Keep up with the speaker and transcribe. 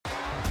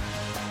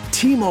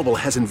T-Mobile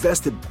has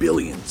invested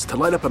billions to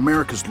light up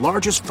America's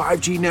largest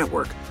 5G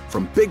network,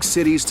 from big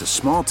cities to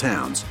small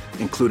towns,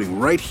 including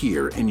right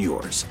here in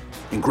yours.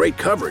 And great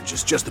coverage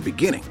is just the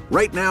beginning.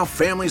 Right now,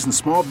 families and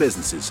small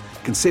businesses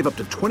can save up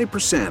to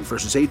 20%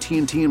 versus AT&T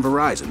and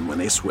Verizon when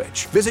they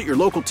switch. Visit your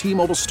local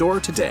T-Mobile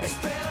store today.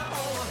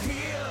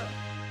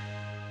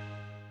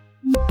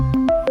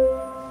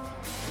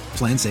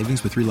 Plan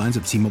savings with 3 lines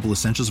of T-Mobile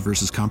Essentials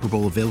versus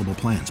comparable available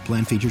plans.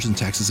 Plan features and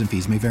taxes and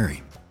fees may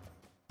vary.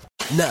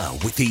 Now,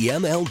 with the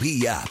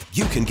MLB app,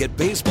 you can get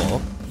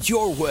baseball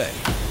your way.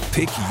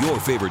 Pick your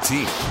favorite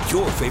team,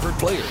 your favorite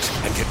players,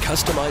 and get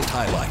customized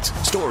highlights,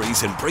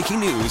 stories, and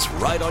breaking news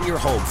right on your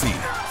home feed.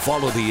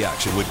 Follow the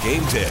action with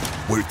Game Day,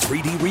 where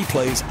 3D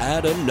replays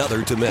add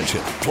another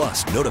dimension.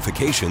 Plus,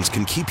 notifications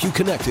can keep you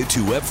connected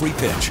to every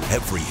pitch,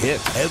 every hit,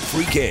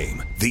 every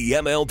game. The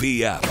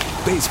MLB app.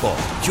 Baseball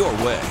your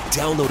way.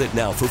 Download it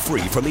now for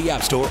free from the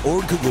App Store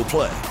or Google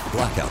Play.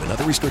 Blackout and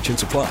other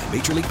restrictions apply.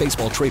 Major League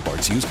Baseball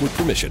trademarks used with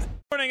permission.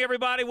 Morning,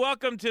 everybody.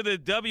 Welcome to the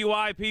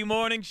WIP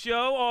Morning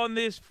Show on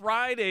this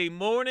Friday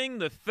morning,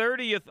 the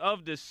 30th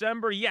of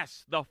December.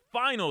 Yes, the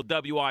final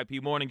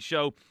WIP Morning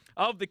Show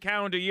of the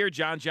calendar year.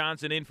 John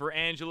Johnson in for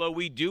Angelo.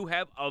 We do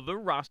have other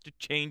roster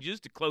changes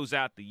to close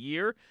out the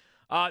year.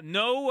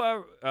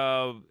 No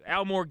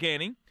Al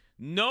Morganti,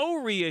 no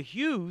Rhea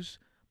Hughes,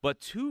 but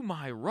to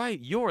my right,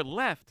 your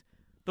left,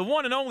 the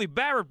one and only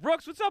Barrett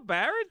Brooks. What's up,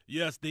 Barrett?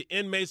 Yes, the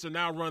inmates are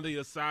now running the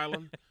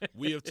asylum.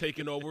 We have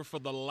taken over for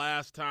the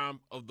last time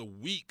of the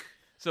week.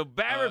 So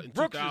Barrett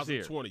Brooks is here.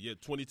 2020, yeah,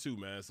 22,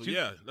 man. So,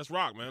 yeah, let's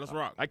rock, man. Let's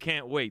rock. I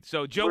can't wait.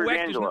 So Joe Where's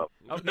Wechter's Angelo?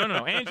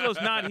 No.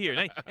 Angelo's not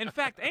here. In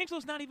fact,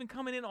 Angelo's not even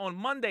coming in on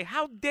Monday.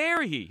 How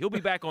dare he? He'll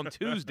be back on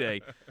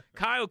Tuesday.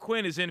 Kyle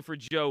Quinn is in for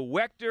Joe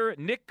Wechter.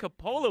 Nick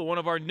Capola, one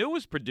of our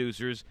newest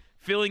producers,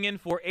 filling in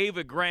for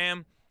Ava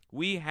Graham.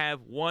 We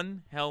have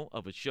one hell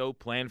of a show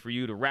planned for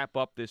you to wrap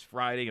up this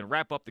Friday and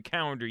wrap up the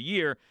calendar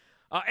year.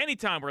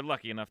 Anytime we're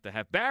lucky enough to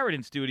have Barrett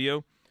in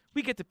studio,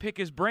 we get to pick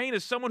his brain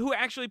as someone who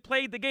actually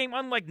played the game,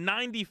 unlike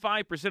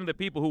 95% of the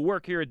people who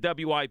work here at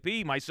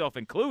WIP, myself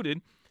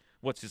included.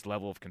 What's his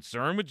level of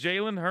concern with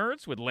Jalen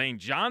Hurts, with Lane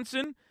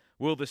Johnson?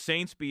 Will the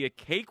Saints be a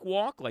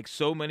cakewalk like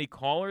so many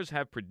callers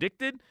have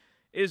predicted?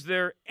 Is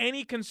there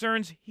any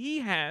concerns he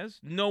has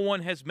no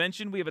one has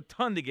mentioned? We have a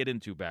ton to get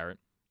into, Barrett.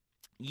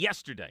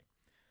 Yesterday,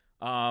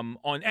 on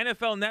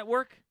NFL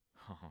Network,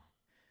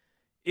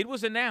 it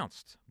was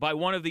announced by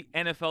one of the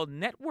NFL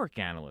Network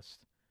analysts.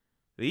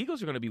 The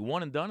Eagles are going to be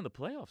one and done in the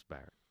playoffs,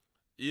 Barrett.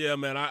 Yeah,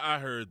 man, I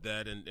heard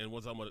that, and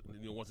once I'm going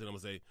to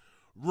say,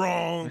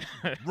 wrong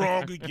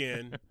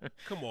again.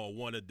 Come on,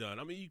 one and done.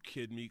 I mean, you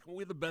kidding me?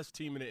 We're the best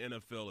team in the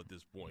NFL at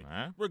this point.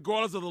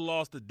 Regardless of the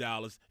loss to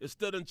Dallas, it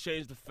still doesn't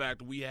change the fact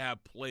that we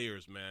have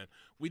players, man.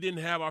 We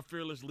didn't have our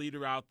fearless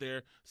leader out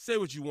there. Say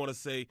what you want to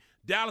say.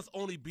 Dallas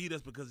only beat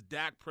us because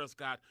Dak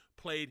Prescott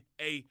played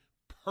a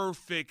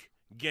perfect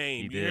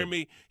game. You hear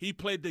me? He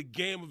played the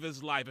game of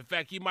his life. In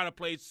fact, he might have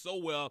played so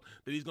well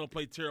that he's going to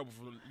play terrible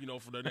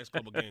for the next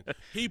couple of games.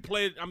 He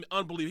played,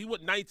 unbelievable. He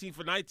went 19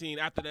 for 19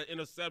 after that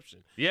interception.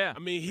 Yeah. I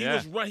mean,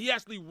 he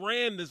actually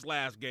ran this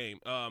last game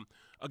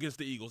against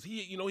the Eagles.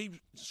 He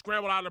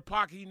scrambled out of the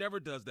pocket. He never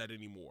does that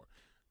anymore.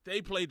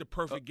 They played the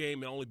perfect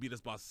game and only beat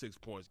us by 6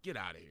 points. Get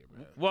out of here,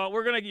 man. Well,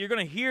 you're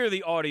gonna hear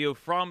the audio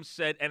from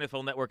said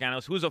NFL Network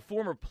analyst, who's a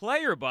former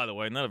player, by the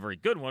way, not a very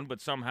good one, but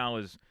somehow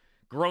has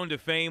grown to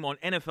fame on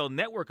NFL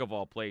Network of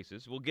all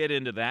places. We'll get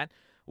into that.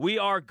 We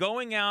are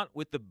going out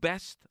with the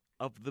best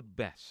of the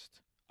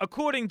best,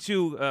 according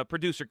to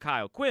producer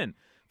Kyle Quinn.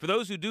 For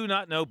those who do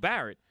not know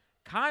Barrett,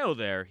 Kyle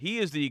he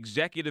is the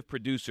executive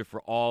producer for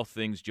all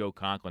things Joe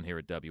Conklin here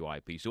at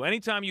WIP. So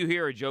anytime you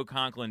hear a Joe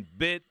Conklin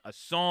bit, a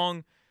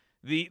song,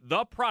 the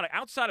product,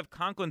 outside of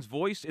Conklin's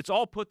voice, it's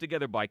all put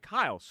together by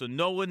Kyle. So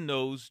no one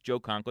knows Joe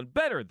Conklin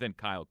better than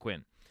Kyle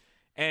Quinn.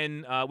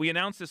 And we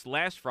announced this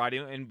last Friday,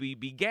 and we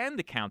began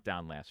the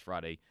countdown last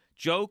Friday,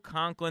 Joe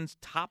Conklin's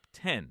top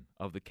 10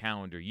 of the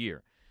calendar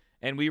year.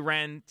 And we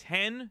ran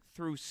 10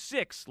 through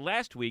 6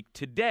 last week.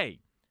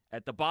 Today,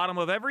 at the bottom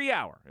of every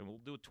hour, and we'll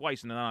do it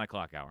twice in the 9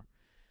 o'clock hour,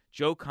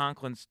 Joe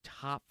Conklin's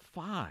top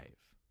 5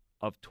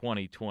 of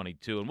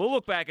 2022. And we'll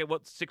look back at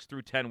what 6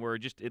 through 10 were,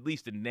 just at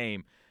least in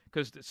name,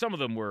 because some of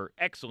them were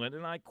excellent,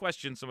 and I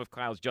question some of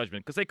Kyle's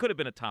judgment because they could have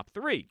been a top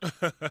 3.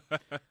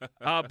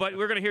 But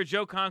we're going to hear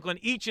Joe Conklin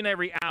each and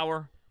every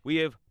hour. We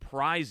have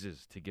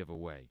prizes to give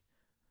away,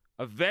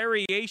 a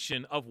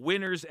variation of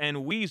winners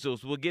and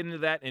weasels. We'll get into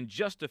that in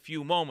just a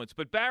few moments.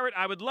 But, Barrett,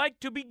 I would like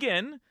to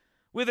begin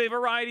with a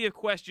variety of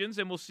questions,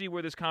 and we'll see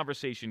where this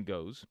conversation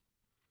goes.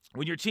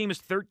 When your team is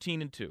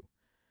 13-2,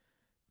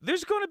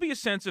 there's going to be a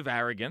sense of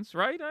arrogance,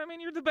 right? I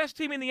mean, you're the best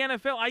team in the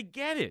NFL. I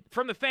get it.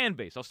 From the fan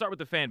base. I'll start with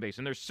the fan base,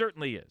 and there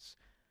certainly is.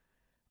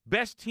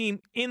 Best team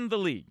in the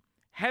league.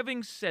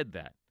 Having said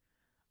that,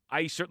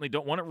 I certainly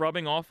don't want it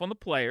rubbing off on the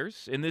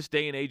players in this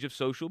day and age of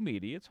social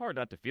media. It's hard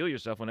not to feel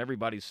yourself when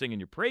everybody's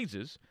singing your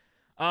praises.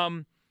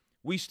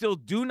 We still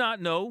do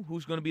not know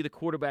who's going to be the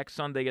quarterback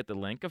Sunday at the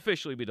Link.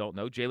 Officially, we don't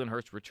know. Jalen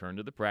Hurts returned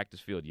to the practice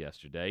field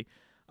yesterday.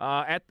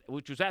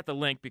 which was at the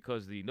Link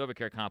because the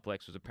NovaCare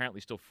complex was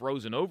apparently still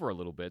frozen over a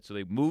little bit, so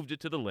they moved it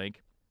to the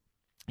Link.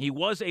 He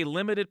was a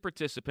limited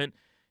participant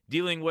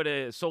dealing with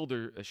a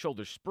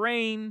shoulder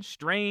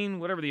strain,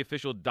 whatever the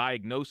official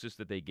diagnosis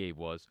that they gave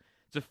was.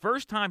 It's the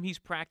first time he's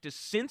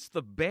practiced since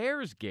the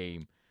Bears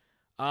game.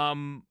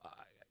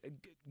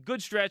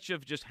 Good stretch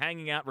of just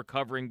hanging out,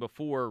 recovering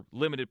before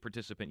limited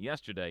participant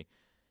yesterday.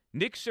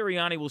 Nick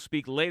Sirianni will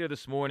speak later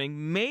this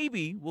morning.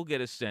 Maybe we'll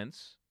get a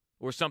sense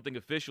or something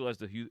official as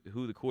to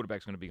who the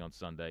quarterback's going to be on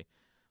Sunday.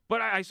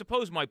 But I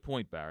suppose my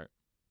point, Barrett,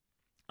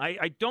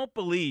 I don't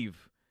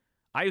believe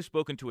I have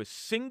spoken to a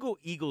single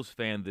Eagles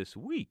fan this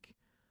week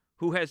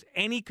who has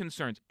any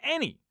concerns,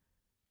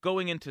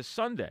 going into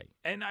Sunday.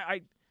 And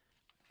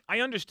I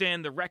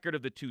understand the record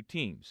of the two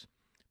teams.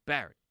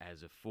 Barrett,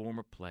 as a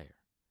former player,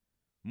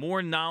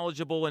 more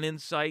knowledgeable and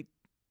insight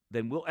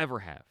than we'll ever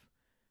have.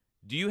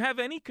 Do you have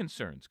any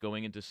concerns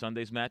going into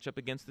Sunday's matchup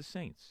against the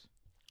Saints?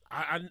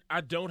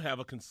 I don't have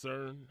a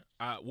concern.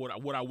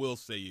 What I will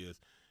say is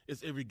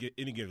it's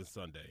any given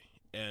Sunday.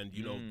 And,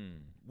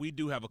 we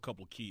do have a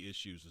couple key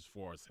issues as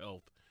far as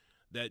health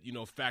that,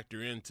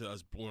 factor into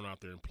us going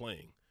out there and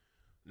playing.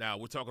 Now,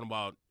 we're talking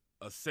about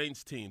a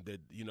Saints team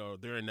that,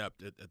 they're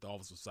inept at the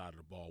offensive side of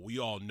the ball. We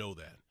all know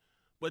that.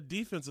 But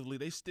defensively,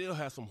 they still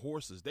have some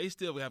horses. They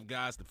still have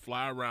guys that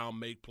fly around,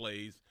 make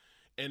plays,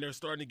 and they're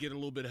starting to get a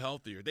little bit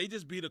healthier. They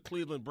just beat a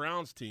Cleveland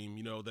Browns team,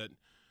 that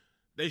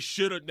they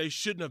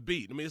shouldn't have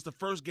beat. I mean, it's the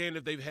first game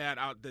that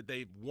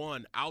they've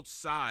won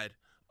outside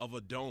of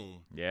a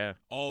dome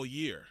all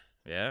year.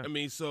 Yeah. I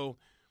mean, so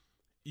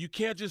you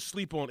can't just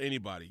sleep on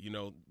anybody.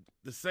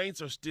 The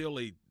Saints are still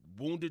a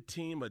wounded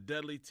team, a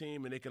deadly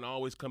team, and they can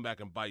always come back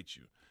and bite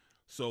you.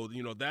 So,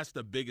 that's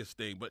the biggest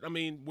thing. But, I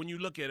mean, when you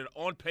look at it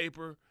on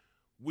paper,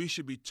 we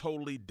should be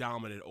totally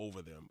dominant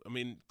over them. I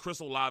mean,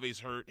 Chris Olave's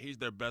hurt. He's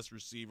their best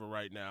receiver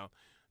right now.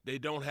 They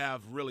don't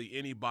have really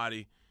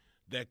anybody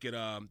that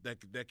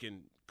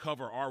can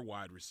cover our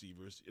wide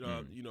receivers.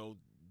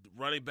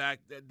 Running back,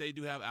 they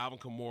do have Alvin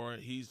Kamara.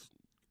 He's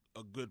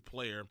a good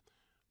player,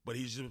 but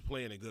he's just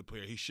playing a good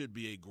player. He should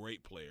be a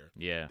great player.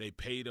 Yeah. They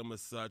paid him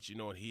as such,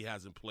 and he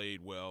hasn't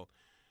played well.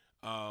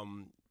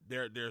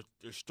 They're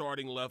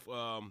starting left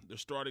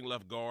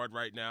guard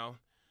right now.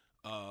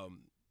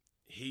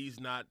 He's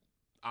not.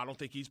 I don't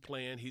think he's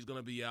playing. He's going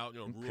to be out.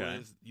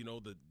 Ruiz,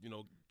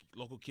 the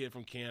local kid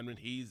from Camden,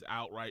 he's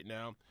out right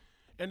now.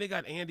 And they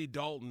got Andy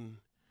Dalton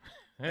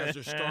as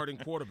their starting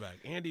quarterback.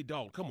 Andy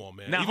Dalton, come on,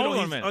 man. Now, Even hold though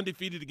on he's a minute.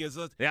 undefeated against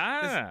us,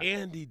 Yeah. it's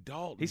Andy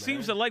Dalton. He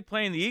seems to like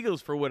playing the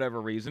Eagles for whatever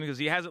reason because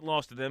he hasn't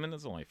lost to them, and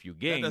it's only a few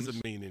games. That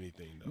doesn't mean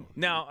anything, though.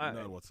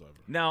 None whatsoever.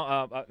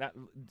 Now, do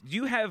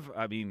you have?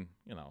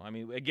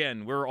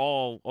 Again, we're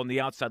all on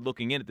the outside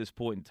looking in at this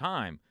point in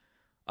time.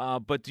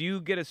 But do you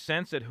get a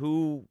sense at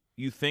who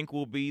you think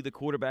will be the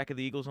quarterback of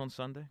the Eagles on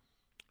Sunday?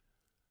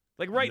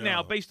 Like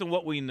now, based on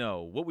what we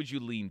know, what would you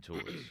lean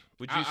towards?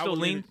 Would you still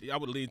lean? I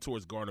would lean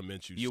towards Gardner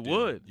Minshew. You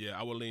still. would? Yeah,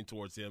 I would lean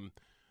towards him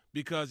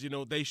because,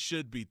 they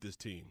should beat this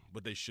team,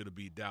 but they should have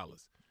beat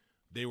Dallas.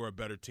 They were a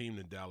better team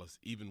than Dallas,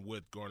 even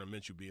with Gardner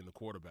Minshew being the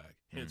quarterback.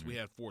 Hence, we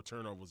had 4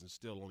 turnovers and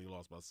still only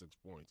lost by 6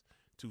 points,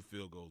 2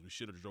 field goals. We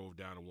should have drove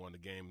down and won the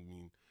game. I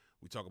mean,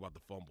 we talk about the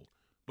fumble.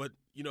 But,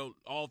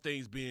 all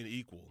things being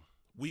equal,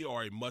 we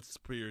are a much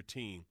superior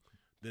team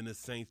than the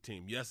Saints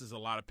team. Yes, there's a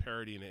lot of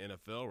parity in the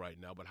NFL right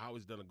now, but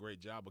Howie's done a great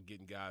job of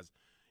getting guys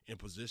in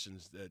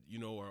positions that,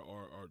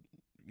 are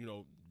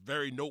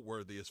very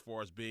noteworthy as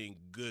far as being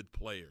good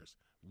players,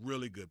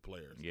 really good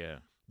players. Yeah.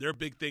 Their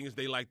big thing is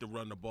they like to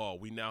run the ball.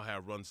 We now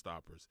have run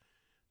stoppers.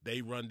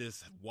 They run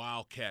this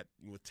wildcat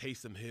with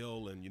Taysom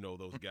Hill and,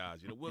 those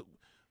guys.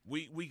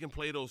 We can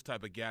play those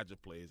type of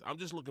gadget plays. I'm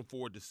just looking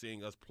forward to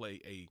seeing us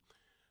play a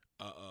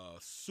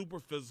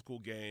super physical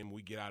game.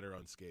 We get out there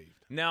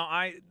unscathed.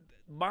 Now,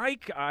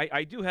 Mike,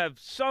 I do have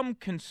some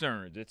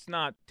concerns. It's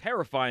not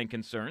terrifying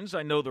concerns.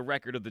 I know the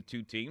record of the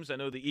two teams. I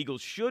know the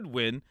Eagles should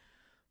win.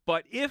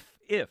 But if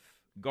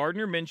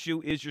Gardner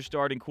Minshew is your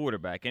starting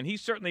quarterback, and he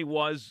certainly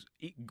was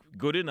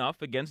good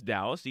enough against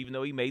Dallas, even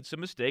though he made some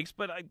mistakes,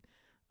 but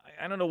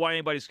I don't know why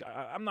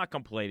I'm not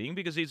complaining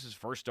because he's his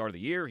first start of the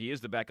year. He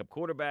is the backup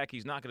quarterback.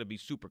 He's not going to be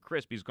super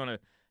crisp. He's going to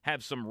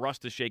have some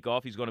rust to shake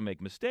off. He's going to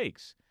make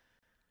mistakes.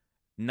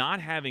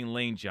 Not having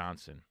Lane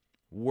Johnson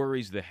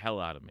worries the hell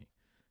out of me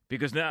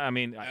because now,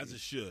 as it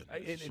should.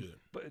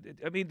 But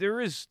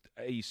there is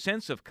a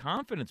sense of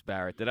confidence,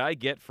 Barrett, that I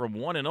get from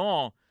one and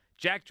all.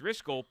 Jack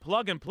Driscoll,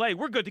 plug and play.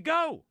 We're good to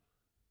go.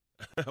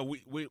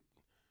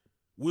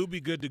 We'll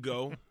be good to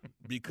go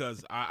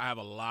because I have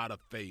a lot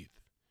of faith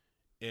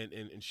in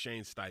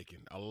Shane Steichen.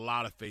 A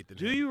lot of faith in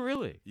him. Do you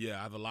really? Yeah,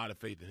 I have a lot of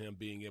faith in him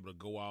being able to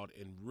go out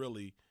and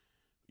really,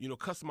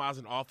 customize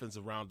an offense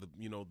around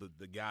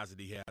the guys that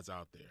he has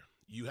out there.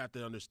 You have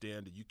to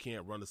understand that you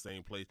can't run the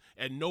same plays.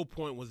 At no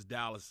point was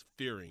Dallas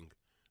fearing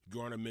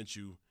Gardner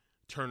Minshew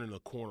turning the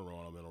corner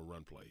on them in a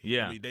run play.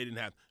 Yeah. They didn't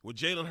have – with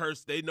Jalen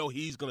Hurts, they know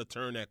he's going to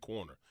turn that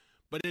corner.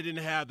 But they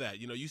didn't have that.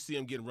 You see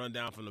him getting run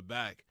down from the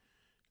back.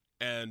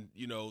 And,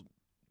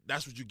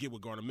 that's what you get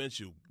with Gardner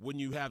Minshew. When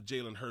you have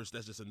Jalen Hurts,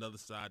 that's just another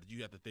side that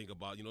you have to think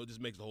about. It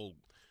just makes the whole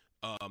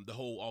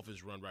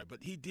offense run right. But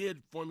he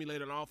did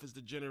formulate an offense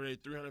to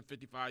generate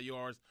 355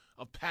 yards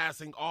of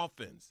passing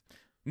offense.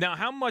 Now,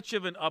 how much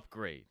of an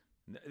upgrade?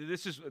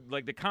 This is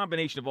like the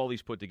combination of all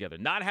these put together.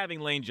 Not having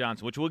Lane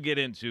Johnson, which we'll get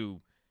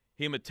into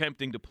him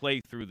attempting to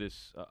play through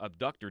this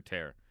abductor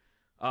tear.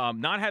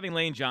 Not having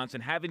Lane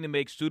Johnson, having to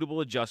make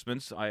suitable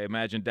adjustments. I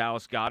imagine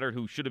Dallas Goedert,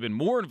 who should have been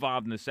more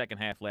involved in the second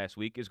half last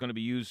week, is going to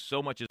be used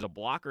so much as a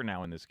blocker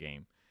now in this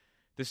game.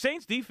 The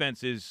Saints'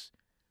 defense is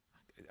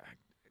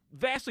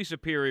vastly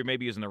superior,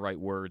 maybe isn't the right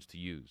words to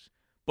use,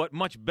 but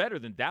much better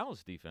than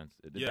Dallas defense.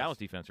 Dallas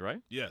defense,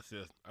 right? Yes.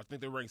 I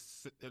think they're ranked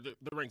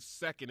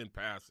second in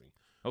passing.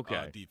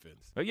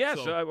 Defense. Yes,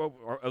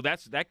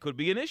 that could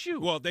be an issue.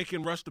 Well, they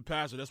can rush the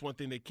passer. That's one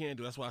thing they can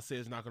do. That's why I say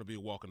it's not going to be a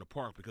walk in the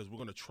park, because we're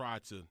going to try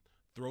to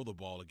throw the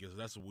ball against.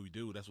 That's what we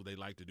do. That's what they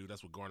like to do.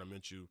 That's what Gardner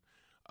Minshew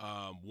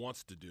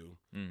wants to do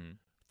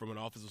from an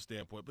offensive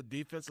standpoint. But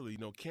defensively,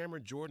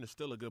 Cameron Jordan is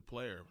still a good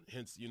player.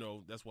 Hence,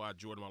 that's why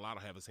Jordan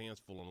Mailata have his hands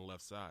full on the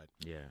left side.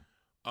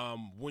 Yeah.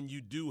 When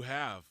you do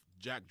have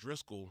Jack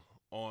Driscoll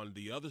on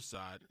the other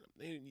side,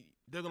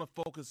 they're going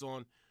to focus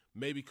on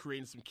maybe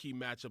creating some key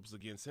matchups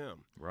against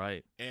him.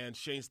 Right. And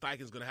Shane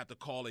Steichen's going to have to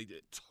call a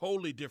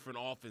totally different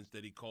offense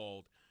that he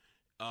called,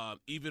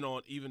 even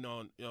on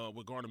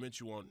with Gardner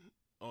Minshew on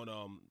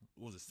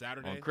what was it,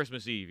 Saturday? On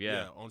Christmas Eve, yeah.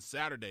 Yeah, on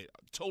Saturday.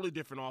 Totally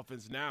different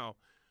offense now,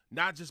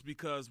 not just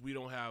because we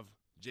don't have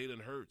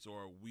Jalen Hurts,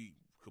 or we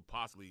could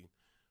possibly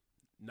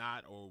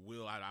not, or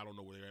will. I don't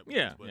know where they're at.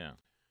 Yeah, but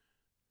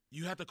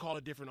you have to call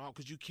a different offense,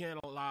 because you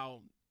can't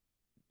allow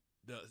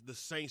the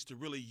Saints to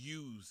really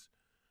use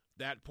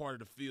that part of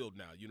the field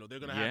now. They're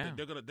gonna have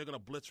to, they're gonna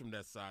blitz from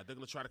that side. They're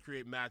gonna try to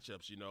create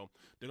matchups.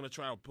 They're gonna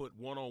try to put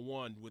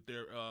 1-on-1 with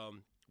their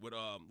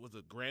was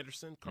it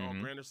Granderson, Carl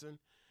Granderson,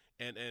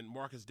 and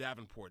Marcus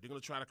Davenport. They're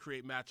gonna try to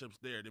create matchups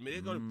there. I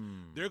mean,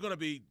 they're gonna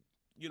be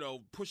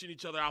pushing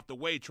each other out the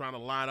way, trying to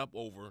line up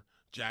over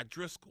Jack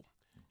Driscoll.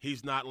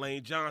 He's not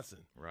Lane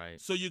Johnson, right?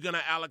 So you're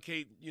gonna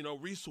allocate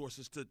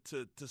resources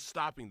to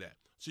stopping that.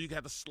 So you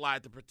have to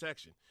slide the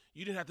protection.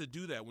 You didn't have to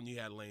do that when you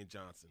had Lane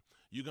Johnson.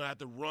 You're going to have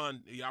to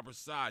run the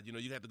opposite side.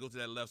 You have to go to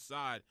that left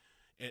side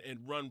and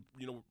run,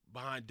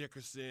 behind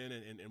Dickerson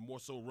and more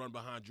so run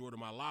behind Jordan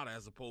Mailata,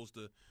 as opposed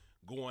to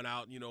going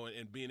out,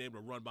 and being able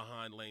to run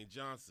behind Lane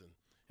Johnson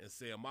and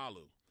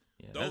Seumalo.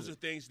 Yeah, those are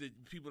things that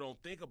people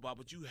don't think about,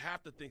 but you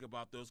have to think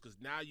about those, because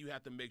now you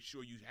have to make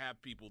sure you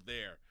have people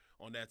there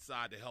on that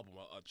side to help them,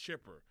 a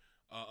chipper,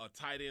 a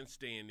tight end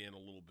staying in a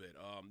little bit,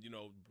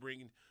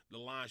 bringing the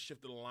line,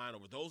 shifting the line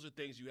over. Those are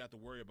things you have to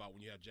worry about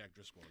when you have Jack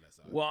Driscoll on that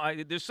side. Well,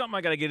 there's something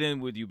I got to get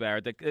in with you,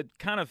 Barrett, that it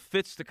kind of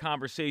fits the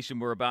conversation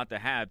we're about to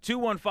have.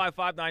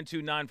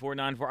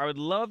 215-592-9494. I would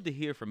love to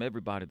hear from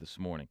everybody this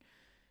morning.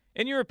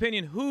 In your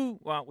opinion,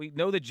 we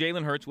know that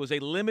Jalen Hurts was a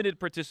limited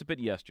participant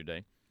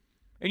yesterday.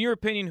 In your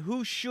opinion,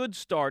 who should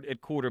start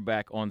at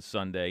quarterback on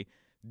Sunday?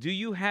 Do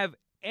you have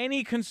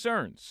any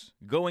concerns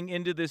going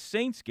into this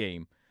Saints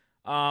game?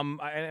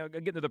 I'll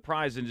get into the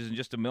prizes in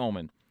just a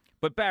moment.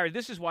 But, Barry,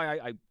 this is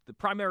why the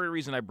primary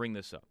reason I bring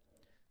this up.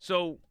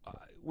 So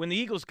when the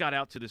Eagles got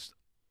out to this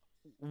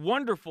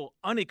wonderful,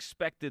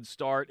 unexpected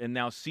start and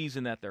now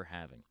season that they're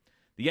having,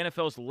 the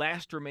NFL's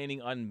last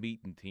remaining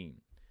unbeaten team,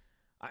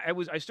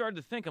 I started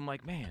to think, I'm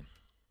like, man,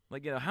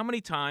 how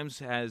many times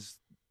has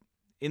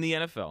in the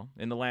NFL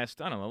in the last,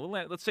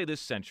 let's say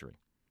this century,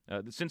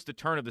 since the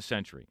turn of the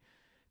century,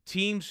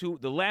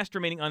 the last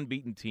remaining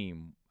unbeaten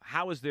team,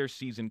 how has their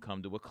season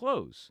come to a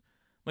close?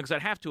 Because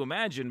I'd have to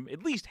imagine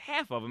at least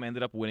half of them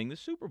ended up winning the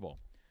Super Bowl.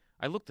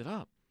 I looked it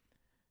up.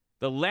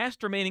 The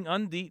last remaining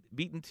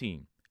unbeaten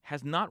team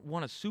has not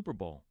won a Super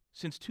Bowl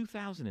since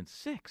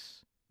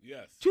 2006.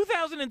 Yes.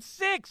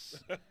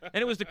 2006!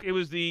 And it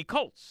was the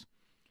Colts.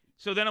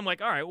 So then I'm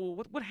like, all right,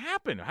 well, what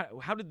happened?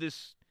 How did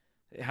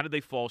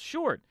they fall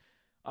short?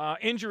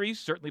 Injuries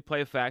certainly play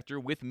a factor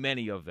with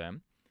many of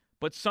them.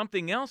 But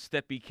something else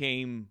that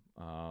became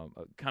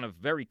kind of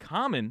very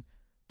common,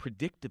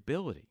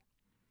 predictability.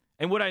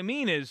 And what I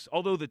mean is,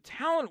 although the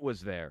talent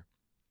was there,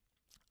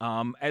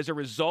 as a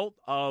result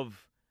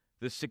of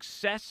the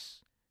success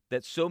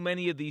that so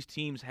many of these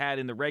teams had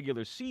in the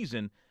regular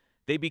season,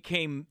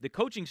 the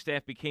coaching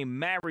staff became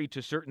married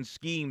to certain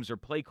schemes or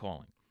play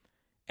calling.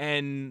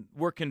 And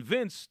we're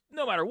convinced,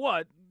 no matter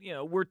what,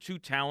 we're too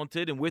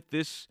talented, and with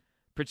this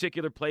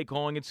particular play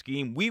calling and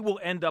scheme, we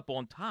will end up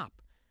on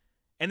top.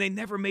 And they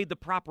never made the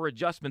proper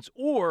adjustments,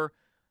 or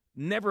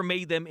never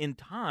made them in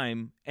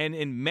time, and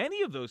in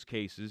many of those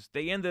cases,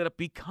 they ended up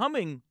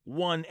becoming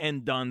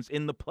one-and-dones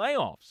in the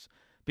playoffs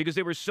because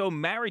they were so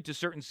married to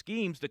certain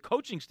schemes, the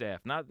coaching staff,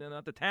 not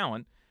the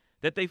talent,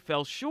 that they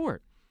fell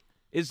short.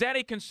 Is that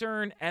a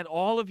concern at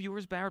all of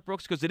yours, Barrett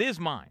Brooks? Because it is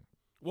mine.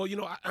 Well,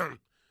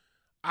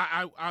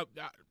 I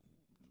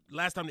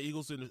last time the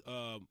Eagles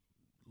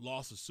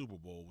lost a Super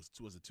Bowl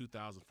was the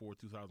 2004-2005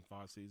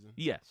 season.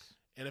 Yes.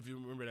 And if you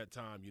remember that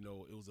time,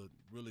 it was a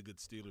really good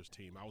Steelers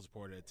team. I was a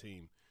part of that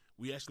team.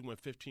 we actually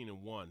went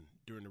 15-1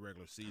 during the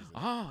regular season.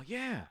 Oh,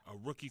 yeah. A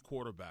rookie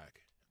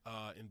quarterback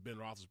in Ben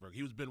Roethlisberger.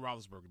 He was Ben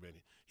Roethlisberger, Ben.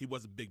 He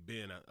wasn't Big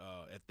Ben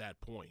at that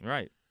point.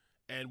 Right.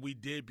 And we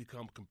did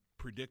become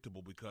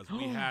predictable because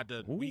we had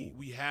to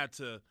we had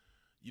to,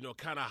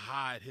 kind of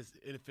hide his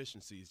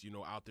inefficiencies,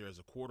 out there as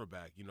a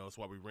quarterback. That's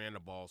why we ran the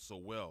ball so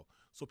well.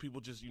 So people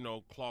just,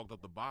 clogged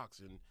up the box.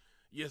 And,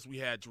 yes, we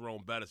had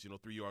Jerome Bettis,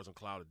 3 yards in a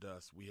cloud of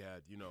dust. We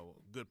had,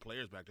 good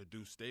players back there,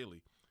 Deuce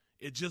Staley.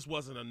 It just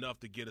wasn't enough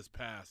to get us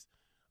past.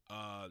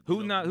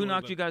 Who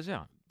knocked you guys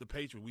out? The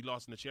Patriots. We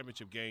lost in the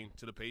championship game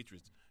to the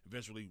Patriots.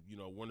 Eventually,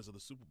 winners of the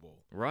Super Bowl.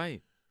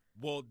 Right.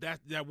 Well,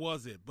 that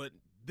was it. But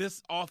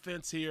this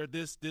offense here,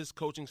 this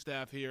coaching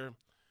staff here,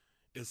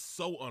 is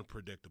so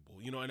unpredictable.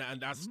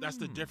 And that's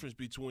the difference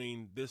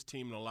between this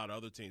team and a lot of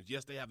other teams.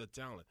 Yes, they have the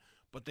talent,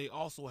 but they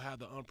also have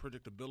the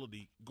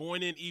unpredictability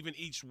going in even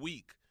each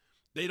week.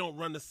 They don't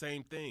run the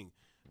same thing.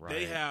 Right.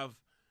 They have.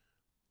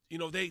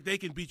 They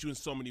can beat you in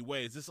so many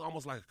ways. It's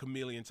almost like a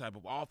chameleon type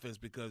of offense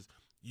because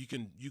you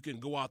can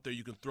go out there,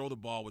 you can throw the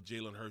ball with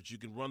Jalen Hurts, you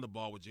can run the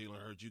ball with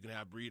Jalen Hurts, you can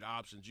have read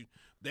options.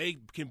 They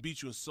can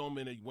beat you in so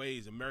many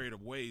ways, a myriad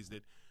of ways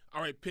that,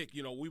 all right, pick,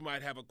 we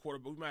might have a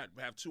quarterback, we might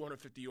have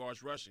 250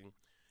 yards rushing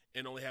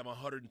and only have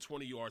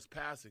 120 yards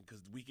passing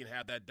because we can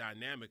have that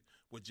dynamic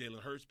with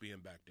Jalen Hurts being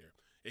back there.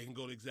 It can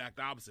go the exact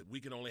opposite. We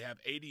can only have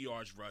 80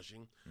 yards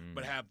rushing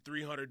but have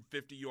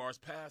 350 yards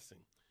passing.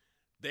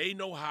 They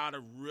know how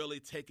to really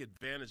take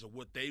advantage of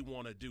what they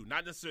want to do.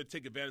 Not necessarily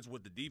take advantage of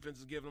what the defense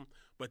is giving them,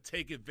 but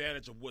take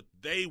advantage of what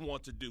they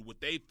want to do,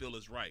 what they feel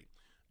is right.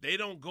 They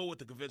don't go with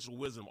the conventional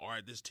wisdom, all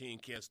right, this team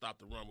can't stop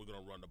the run, we're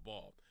going to run the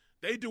ball.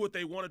 They do what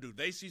they want to do.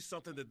 They see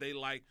something that they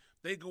like.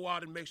 They go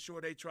out and make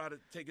sure they try to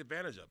take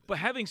advantage of it. But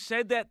having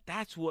said that,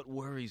 that's what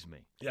worries me.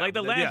 Yeah, like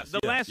the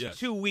last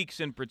 2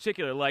 weeks in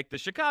particular, like the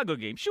Chicago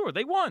game, sure,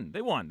 they won.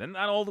 And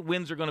not all the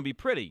wins are going to be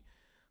pretty.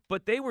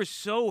 But they were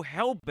so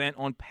hell-bent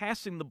on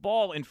passing the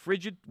ball in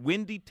frigid,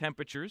 windy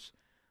temperatures.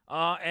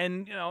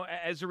 And,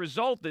 as a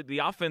result, the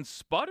offense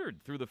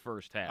sputtered through the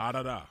first half.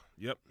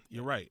 Yep,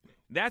 you're right.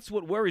 That's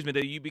what worries me,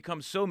 that you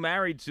become so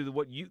married to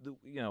what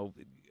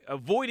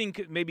avoiding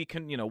maybe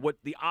what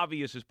the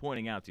obvious is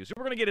pointing out to you. So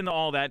we're going to get into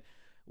all that.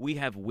 We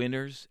have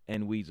winners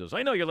and weasels.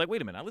 I know you're like,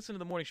 wait a minute, I listened to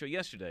the morning show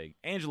yesterday.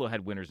 Angelo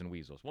had winners and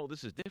weasels. Well,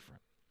 this is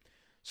different.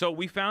 So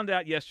we found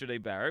out yesterday,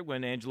 Barrett,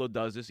 when Angelo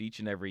does this each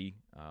and every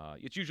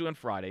it's usually on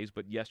Fridays,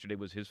 but yesterday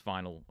was his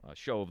final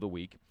show of the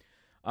week.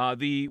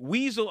 The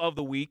weasel of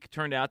the week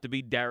turned out to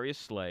be Darius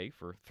Slay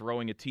for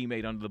throwing a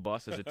teammate under the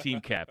bus as a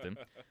team captain.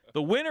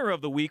 The winner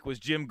of the week was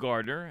Jim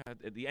Gardner,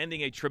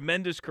 ending a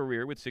tremendous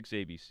career with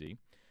 6ABC.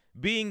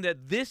 Being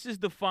that this is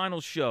the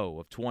final show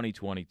of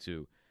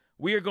 2022,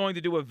 we are going to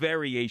do a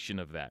variation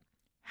of that.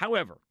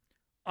 However,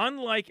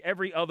 unlike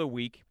every other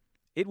week,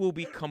 it will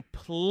be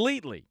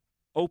completely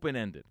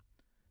open-ended.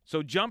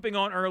 So jumping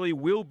on early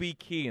will be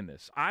key in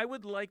this. I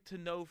would like to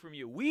know from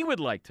you, we would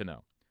like to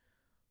know,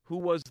 who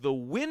was the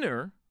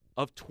winner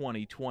of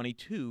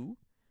 2022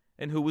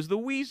 and who was the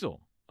weasel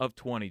of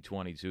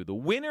 2022. The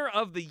winner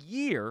of the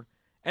year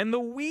and the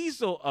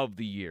weasel of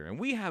the year. And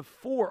we have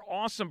 4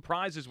 awesome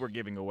prizes we're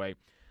giving away.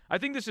 I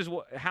think this is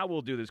how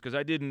we'll do this because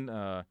I didn't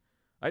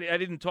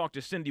talk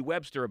to Cindy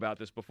Webster about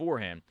this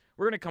beforehand.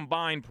 We're going to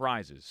combine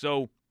prizes.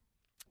 So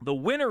the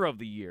winner of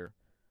the year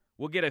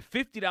will get a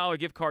 $50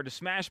 gift card to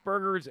Smash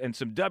Burgers and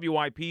some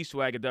WIP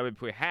swag, a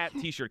WIP hat,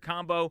 T-shirt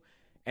combo.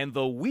 And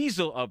the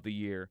weasel of the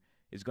year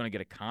is going to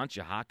get a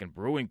Conshohocken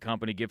Brewing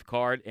Company gift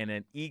card and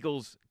an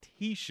Eagles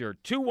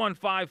T-shirt.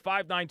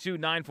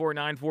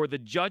 215-592-9494. The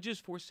judges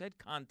for said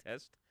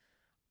contest,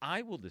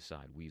 I will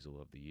decide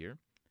weasel of the year,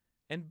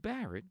 and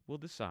Barrett will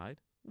decide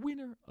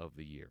winner of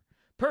the year.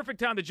 Perfect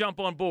time to jump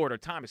on board. Our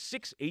time is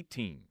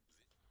 6:18.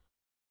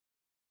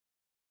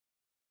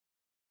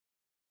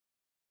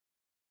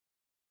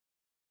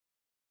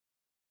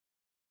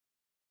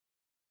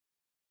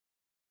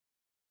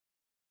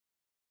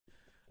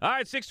 All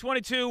right,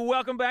 622,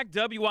 welcome back.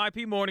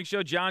 WIP Morning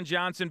Show, John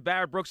Johnson,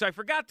 Barrett Brooks. I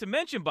forgot to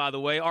mention, by the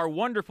way, our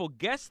wonderful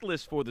guest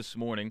list for this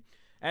morning.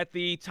 At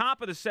the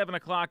top of the 7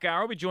 o'clock hour,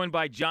 we'll be joined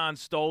by John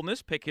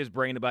Stolness, pick his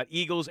brain about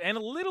Eagles and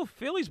a little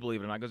Phillies, believe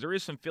it or not, because there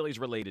is some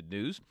Phillies-related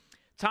news.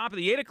 Top of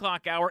the 8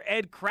 o'clock hour,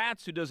 Ed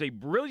Kratz, who does a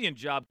brilliant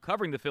job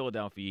covering the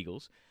Philadelphia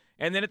Eagles.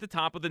 And then at the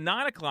top of the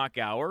 9 o'clock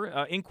hour,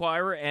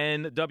 Inquirer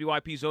and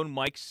WIP's own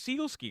Mike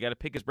Sealski. Got to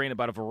pick his brain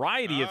about a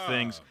variety of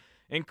things,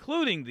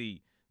 including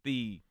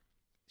the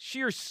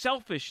sheer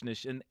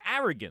selfishness and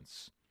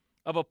arrogance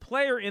of a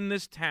player in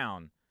this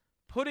town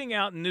putting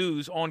out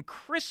news on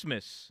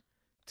Christmas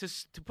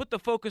to put the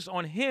focus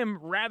on him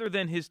rather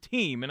than his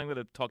team. And I'm going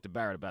to talk to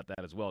Barrett about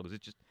that as well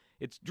because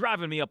it's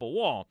driving me up a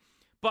wall.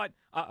 But,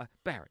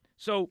 Barrett,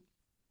 so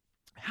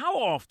how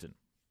often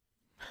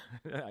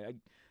 –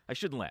 I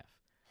shouldn't laugh.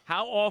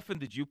 How often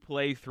did you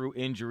play through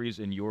injuries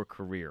in your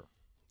career?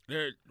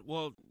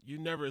 Well,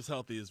 you're never as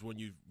healthy as when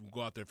you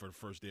go out there for the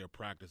first day of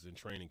practice and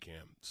training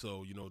camp.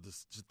 So,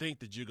 to think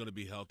that you're going to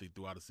be healthy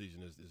throughout the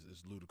season is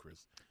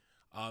ludicrous.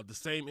 The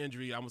same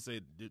injury, I'm going to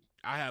say,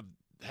 I have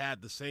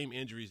had the same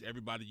injuries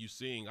everybody you're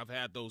seeing. I've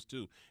had those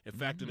too. In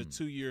fact, in a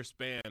 2-year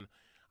span,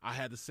 I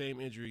had the same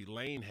injury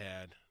Lane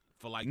had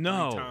for like 3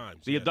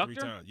 times. The adductor? 3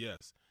 times,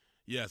 yes.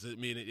 Yes, I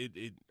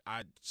mean,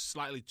 I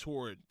slightly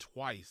tore it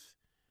twice,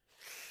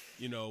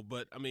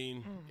 but, I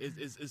mean,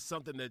 it's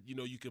something that,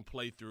 you can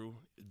play through.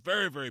 It's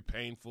very, very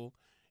painful,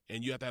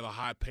 and you have to have a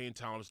high pain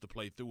tolerance to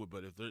play through it.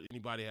 But if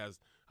anybody has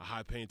a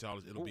high pain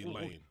tolerance, it'll be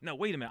Lane. Now,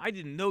 wait a minute. I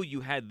didn't know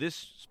you had this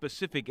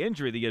specific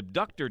injury, the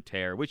abductor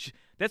tear, which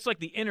that's like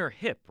the inner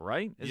hip,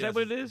 right? Is that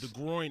what it is? The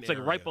groin It's like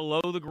area. right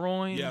below the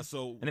groin? Yeah,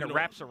 so and then it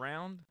wraps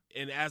around?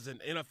 And as an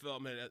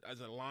NFL man, as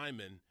a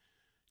lineman,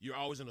 you're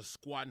always in a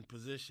squatting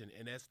position,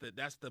 and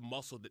that's the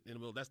muscle that in the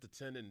middle, that's the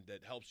tendon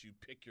that helps you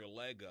pick your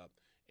leg up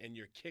and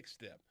your kick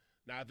step.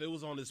 Now, if it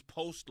was on his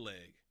post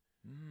leg,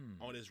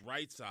 on his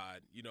right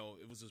side,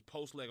 it was his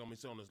post leg. On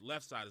his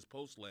left side, his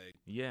post leg.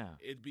 Yeah,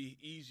 it'd be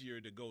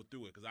easier to go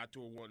through it because I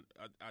tore one.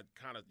 I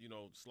kind of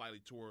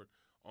slightly tore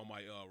on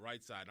my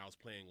right side, and I was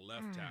playing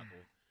left tackle.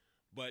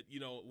 But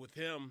with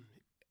him,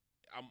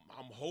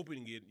 I'm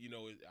hoping it.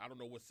 I don't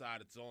know what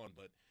side it's on,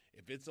 but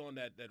if it's on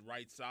that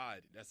right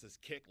side, that's his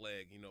kick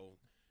leg.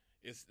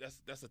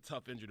 That's a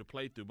tough injury to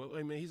play through. But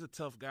I mean, he's a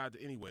tough guy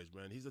anyways,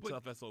 man. He's a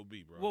tough SOB,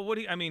 bro. Well,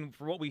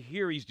 for what we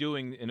hear he's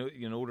doing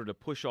in order to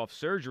push off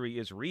surgery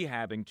is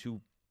rehabbing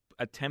to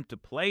attempt to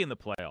play in the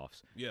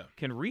playoffs. Yeah.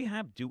 Can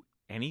rehab do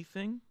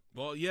anything?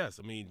 Well, yes.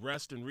 I mean,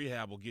 rest and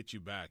rehab will get you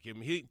back. I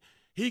mean,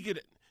 he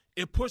could,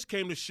 if push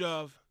came to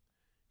shove,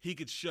 he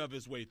could shove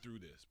his way through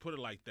this. Put it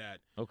like that.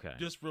 Okay.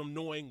 Just from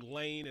knowing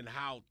Lane and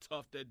how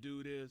tough that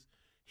dude is,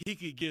 he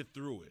could get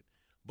through it.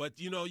 But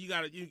you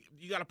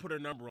gotta put a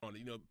number on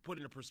it. Put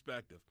it in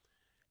perspective.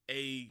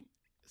 A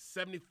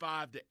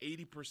 75 to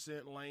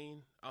 80%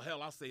 Lane.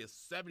 Hell, I'll say a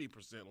 70%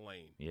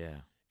 Lane. Yeah.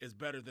 Is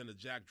better than a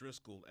Jack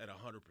Driscoll at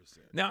 100%.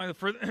 Now,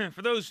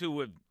 for those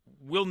who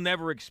will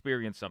never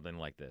experience something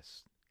like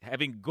this,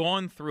 having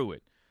gone through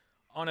it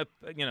on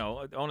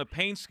a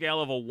pain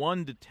scale of a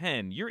 1 to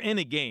 10, you're in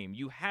a game.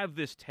 You have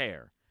this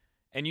tear,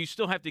 and you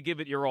still have to give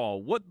it your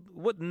all.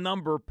 What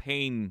number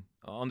pain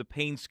on the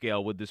pain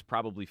scale would this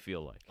probably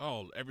feel like?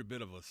 Oh, every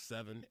bit of a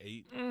 7,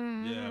 8. Yeah,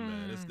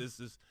 man.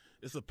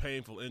 It's a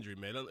painful injury,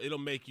 man. It'll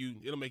make you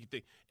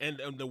think. And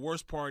the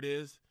worst part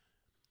is,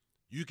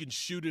 you can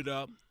shoot it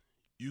up.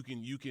 You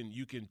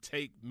can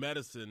take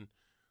medicine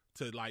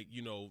to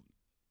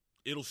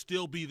it'll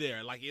still be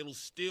there. Like it'll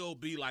still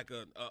be like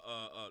a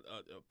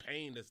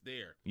pain that's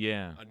there.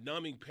 Yeah. A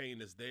numbing pain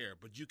that's there,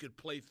 but you can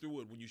play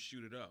through it when you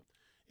shoot it up.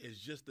 It's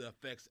just the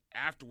effects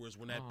afterwards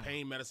when that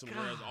pain medicine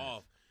wears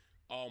off.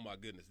 Oh my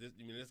goodness!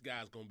 This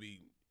guy's gonna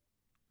be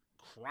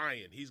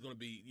crying. He's gonna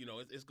be,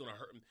 it's gonna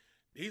hurt him.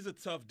 He's a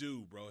tough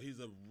dude, bro. He's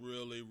a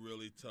really,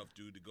 really tough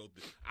dude to go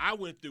through. I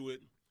went through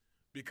it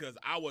because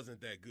I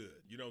wasn't that good.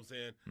 You know what I'm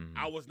saying? Mm-hmm.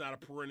 I was not a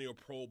perennial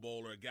Pro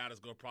Bowler, a guy that's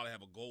gonna probably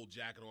have a gold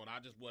jacket on. I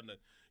just wasn't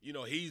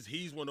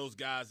he's one of those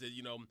guys that,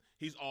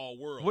 he's all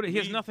world. He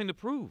has nothing to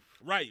prove.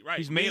 Right.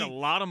 He's made a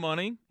lot of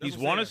money. He's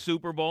won a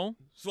Super Bowl.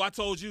 So I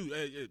told you,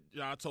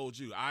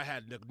 I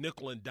had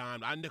nickel and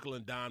dime. I nickel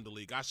and dime the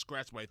league. I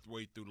scratched my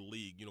way through the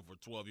league, for a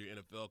 12-year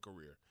NFL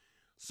career.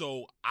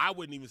 So I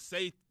wouldn't even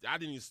say,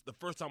 the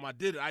first time I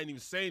did it, I didn't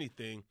even say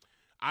anything.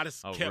 I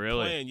just kept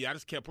playing. Yeah, I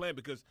just kept playing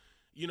because,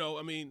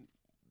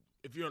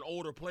 if you're an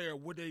older player,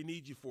 what do they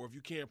need you for? If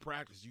you can't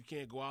practice, you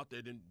can't go out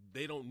there, then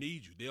they don't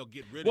need you. They'll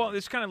get rid of you. Well,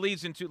 this kind of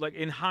leads into,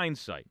 in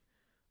hindsight,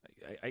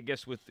 I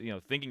guess with,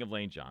 thinking of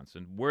Lane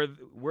Johnson, were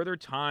there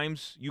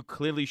times you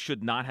clearly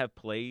should not have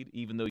played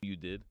even though you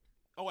did?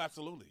 Oh,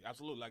 absolutely.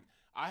 Absolutely. Like,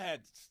 I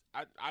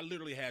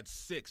literally had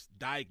 6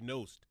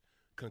 diagnosed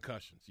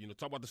concussions.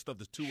 Talk about the stuff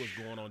that was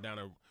going on down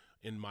there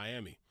in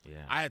Miami.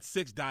 Yeah. I had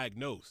 6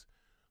 diagnosed.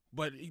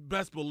 But you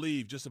best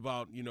believe just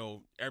about,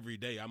 every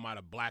day I might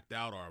have blacked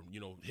out or,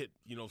 hit,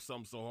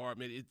 something so hard.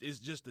 Man, it's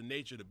just the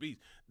nature of the beast.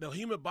 The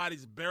human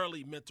body's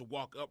barely meant to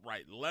walk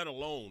upright, let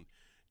alone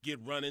get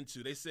run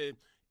into. They said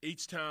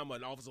each time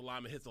an offensive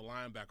lineman hits a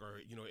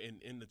linebacker,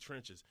 in the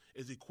trenches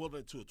is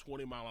equivalent to a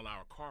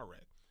 20-mile-an-hour car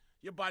wreck.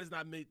 Your body's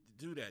not made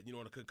to do that.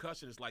 A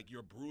concussion is like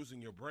you're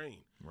bruising your brain.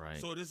 Right.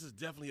 So this is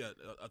definitely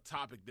a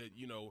topic that,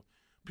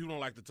 people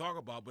don't like to talk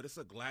about, but it's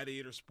a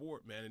gladiator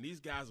sport, man. And these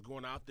guys are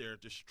going out there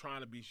just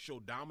trying to show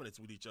dominance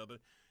with each other,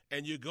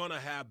 and you're going to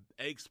have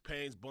aches,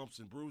 pains, bumps,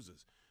 and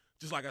bruises.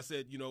 Just like I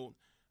said,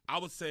 I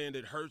was saying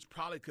that Hurts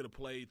probably could have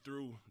played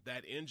through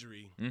that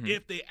injury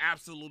if they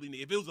absolutely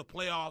need. If it was a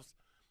playoffs,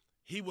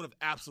 he would have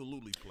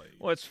absolutely played.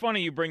 Well, it's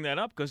funny you bring that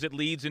up because it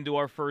leads into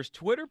our first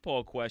Twitter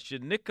poll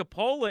question. Nick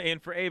Capola in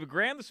for Ava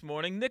Graham this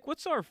morning. Nick,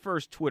 what's our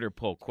first Twitter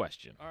poll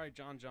question? All right,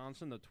 John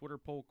Johnson, the Twitter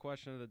poll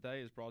question of the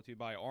day is brought to you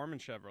by Armin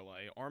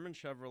Chevrolet. Armin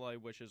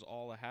Chevrolet wishes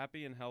all a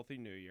happy and healthy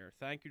new year.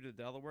 Thank you to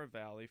Delaware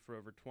Valley for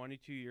over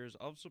 22 years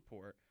of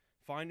support.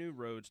 Find new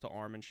roads to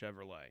Armin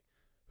Chevrolet.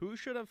 Who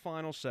should have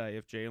final say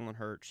if Jalen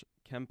Hurts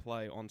can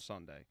play on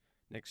Sunday?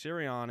 Nick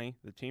Sirianni,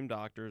 the team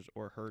doctors,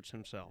 or Hurts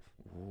himself?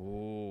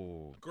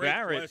 Ooh. Great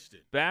question.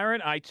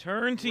 Barrett, I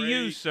turn to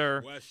you,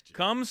 sir. Question.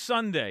 Come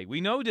Sunday,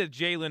 we know that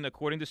Jalen,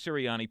 according to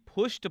Sirianni,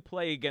 pushed to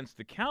play against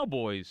the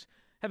Cowboys.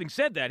 Having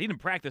said that, he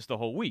didn't practice the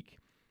whole week.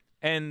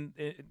 And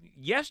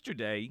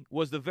yesterday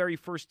was the very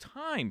first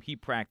time he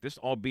practiced,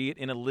 albeit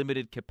in a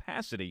limited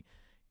capacity.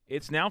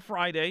 It's now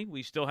Friday.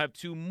 We still have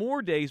 2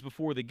 more days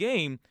before the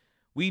game.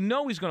 We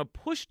know he's going to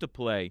push to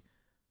play,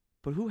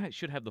 but who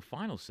should have the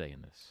final say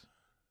in this?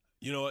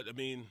 You know what? I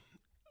mean,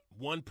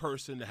 one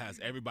person that has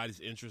everybody's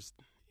interest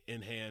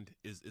in hand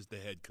is the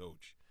head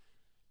coach.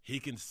 He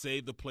can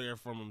save the player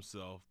from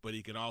himself, but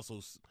he can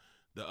also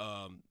the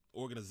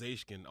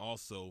organization can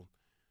also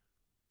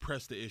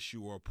press the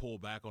issue or pull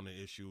back on the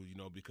issue,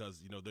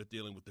 because, they're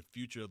dealing with the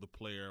future of the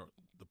player,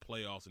 the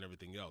playoffs, and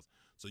everything else.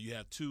 So you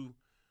have two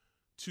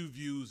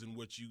views in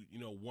which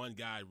one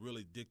guy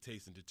really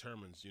dictates and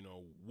determines,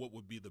 what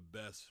would be the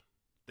best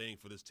thing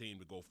for this team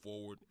to go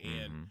forward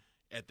and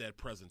at that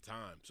present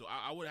time. So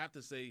I would have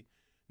to say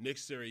Nick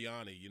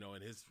Sirianni,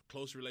 and his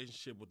close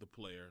relationship with the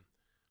player,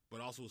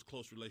 but also his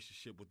close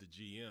relationship with the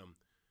GM.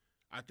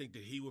 I think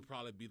that he would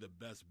probably be the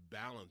best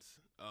balance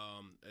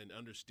and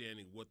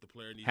understanding what the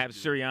player needs to do. Have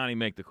Sirianni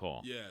make the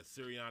call. Yeah,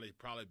 Sirianni would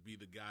probably be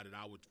the guy that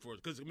I would –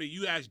 because,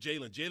 you ask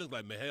Jalen. Jalen's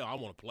like, man, hell, I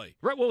want to play.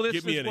 Right, well,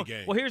 get me in the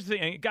game. Well, here's the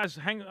thing. Guys,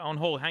 hang on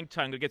hold. Hang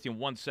tight. I'm going to get to you in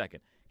 1 second.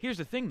 Here's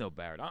the thing, though,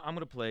 Barrett. I'm going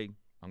to play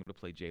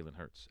Jalen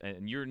Hurts,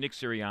 and you're Nick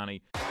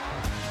Sirianni.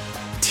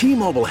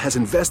 T-Mobile has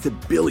invested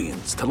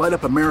billions to light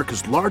up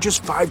America's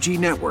largest 5G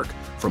network,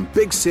 from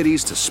big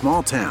cities to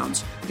small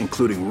towns,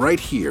 including right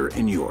here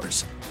in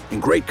yours.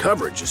 And great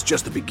coverage is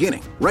just the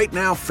beginning. Right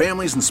now,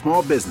 families and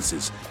small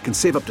businesses can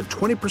save up to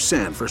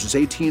 20% versus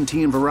AT&T and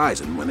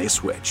Verizon when they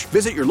switch.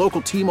 Visit your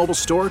local T-Mobile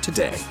store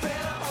today.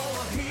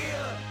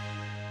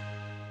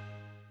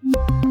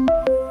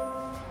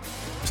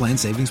 Plan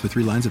savings with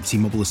 3 lines of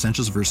T-Mobile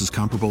Essentials versus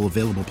comparable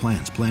available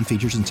plans. Plan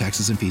features and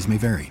taxes and fees may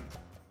vary.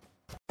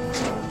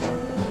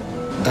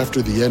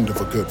 After the end of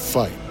a good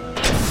fight,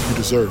 you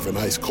deserve an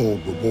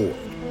ice-cold reward.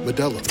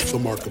 Modelo is the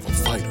mark of a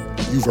fighter.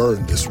 You've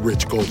earned this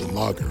rich golden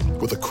lager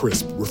with a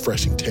crisp,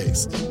 refreshing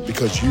taste.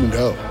 Because you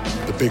know,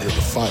 the bigger the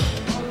fight,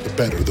 the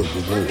better the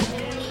reward.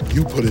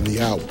 You put in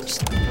the hours,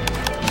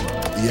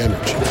 the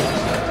energy,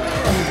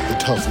 the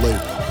tough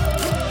labor.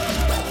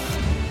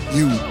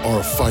 You are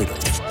a fighter,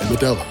 and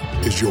Modelo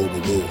is your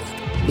reward.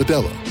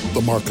 Modelo,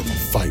 the mark of a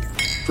fighter.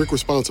 Drink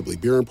responsibly.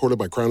 Beer imported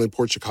by Crown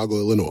Imports, Chicago,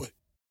 Illinois.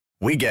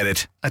 We get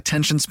it.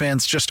 Attention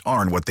spans just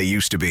aren't what they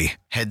used to be.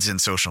 Heads in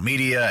social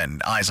media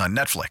and eyes on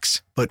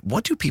Netflix. But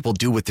what do people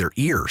do with their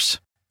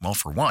ears? Well,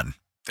 for one,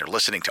 they're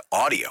listening to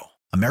audio.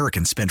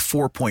 Americans spend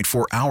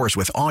 4.4 hours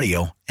with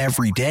audio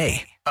every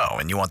day. Oh,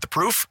 and you want the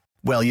proof?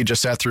 Well, you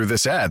just sat through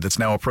this ad that's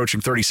now approaching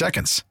 30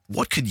 seconds.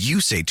 What could you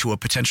say to a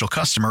potential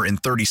customer in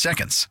 30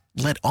 seconds?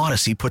 Let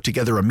Odyssey put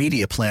together a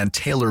media plan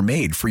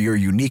tailor-made for your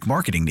unique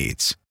marketing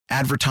needs.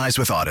 Advertise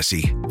with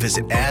Odyssey.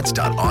 Visit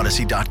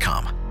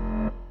ads.odyssey.com.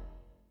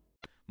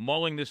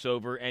 Mulling this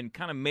over and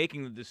kind of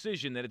making the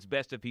decision that it's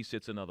best if he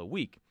sits another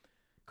week.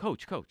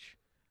 Coach,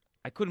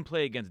 I couldn't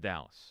play against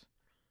Dallas.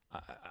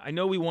 I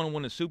know we want to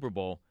win a Super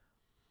Bowl.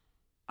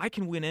 I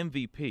can win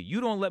MVP. You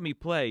don't let me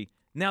play.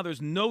 Now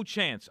there's no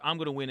chance I'm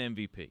going to win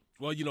MVP.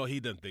 Well, he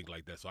doesn't think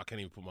like that, so I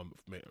can't even put my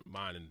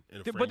mind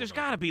in a frame. But there's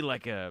got to be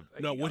like a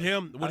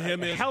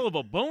hell of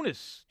a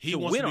bonus he to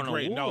wants win to be on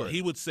great. a award. No,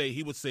 he would say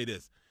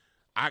this.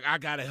 I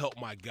got to help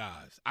my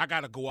guys. I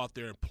got to go out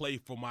there and play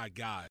for my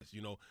guys.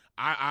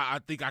 I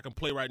think I can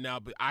play right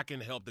now, but I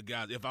can help the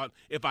guys.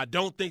 If I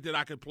don't think that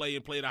I can play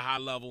and play at a high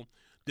level,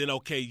 then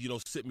okay,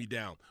 sit me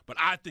down. But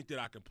I think that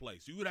I can play.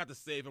 So you would have to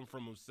save him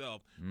from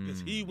himself because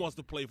he wants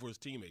to play for his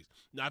teammates.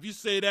 Now, if you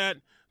say that,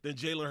 then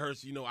Jalen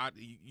Hurts,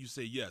 you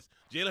say yes.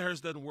 Jalen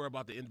Hurts doesn't worry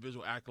about the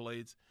individual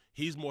accolades.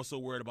 He's more so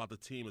worried about the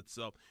team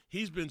itself.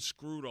 He's been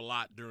screwed a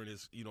lot during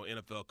his,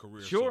 NFL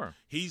career. Sure.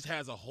 So he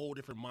has a whole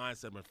different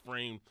mindset and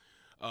frame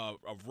of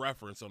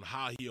reference on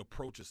how he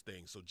approaches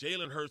things. So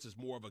Jalen Hurts is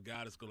more of a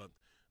guy that's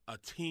a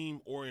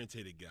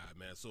team-orientated guy,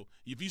 man. So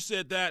if you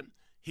said that,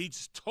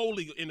 he's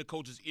totally in the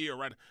coach's ear,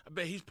 right? I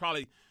bet he's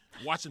probably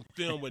watching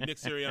film with Nick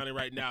Sirianni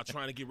right now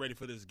trying to get ready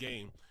for this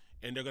game,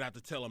 and they're going to have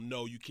to tell him,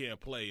 no, you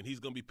can't play, and he's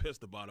going to be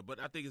pissed about it. But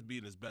I think it's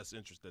in his best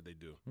interest that they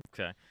do.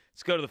 Okay.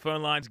 Let's go to the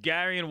phone lines.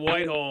 Gary in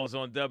Whitehall's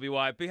on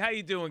WIP. How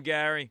you doing,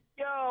 Gary?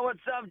 Yo, what's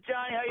up,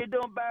 Johnny? How you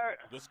doing, Barrett?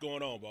 What's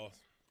going on, boss?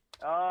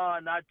 Oh,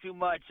 not too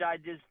much. I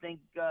just think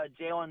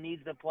Jalen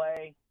needs to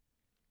play.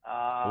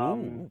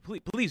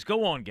 Please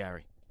go on,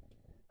 Gary.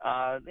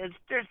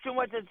 There's too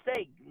much at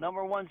stake.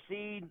 Number 1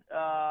 seed,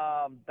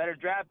 better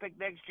draft pick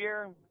next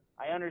year.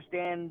 I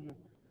understand,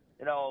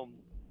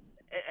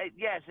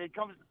 yes, it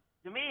comes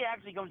to me. It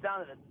actually comes down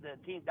to the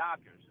team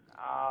doctors.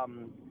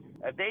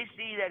 If they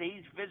see that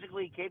he's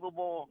physically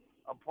capable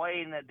of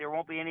playing, that there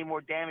won't be any more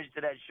damage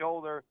to that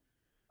shoulder,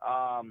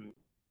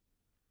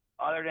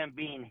 other than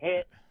being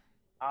hit.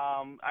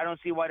 I don't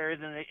see why there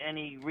isn't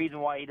any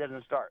reason why he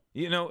doesn't start.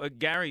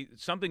 Gary,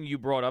 something you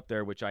brought up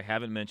there, which I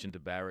haven't mentioned to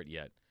Barrett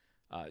yet.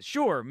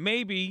 Sure,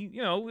 maybe,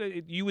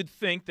 you would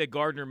think that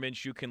Gardner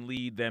Minshew can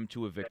lead them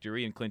to a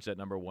victory and clinch that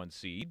number 1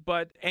 seed,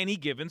 but any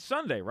given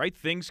Sunday, right?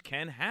 Things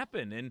can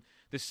happen, and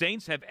the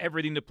Saints have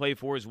everything to play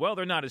for as well.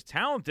 They're not as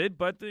talented,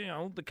 but,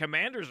 the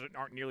Commanders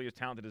aren't nearly as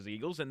talented as the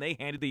Eagles, and they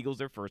handed the Eagles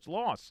their first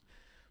loss.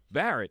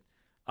 Barrett,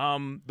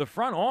 the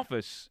front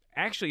office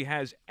actually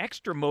has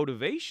extra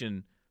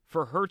motivation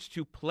for Hurts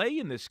to play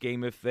in this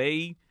game if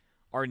they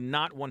are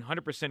not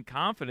 100%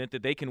 confident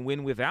that they can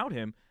win without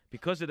him.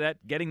 Because of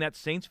that, getting that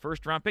Saints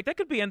first-round pick, that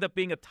could end up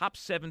being a top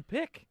 7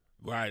 pick.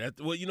 Right.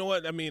 Well, you know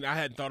what? I mean, I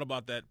hadn't thought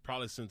about that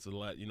probably since in the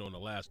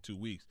last 2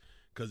 weeks,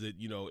 because it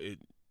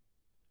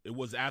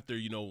was after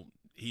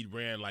he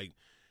ran like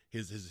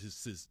his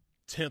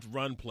 10th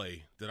run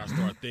play that I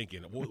started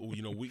thinking,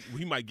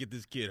 we might get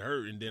this kid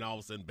hurt, and then all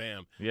of a sudden,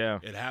 bam,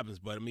 it happens.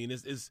 But I mean,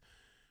 it's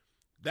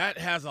that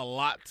has a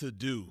lot to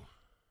do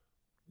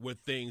with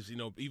things,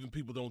 even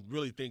people don't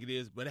really think it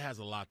is, but it has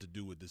a lot to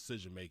do with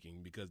decision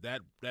making, because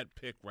that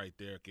pick right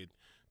there could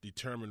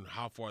determine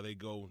how far they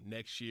go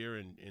next year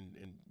and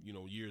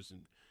years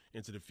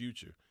into the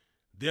future.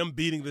 Them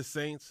beating the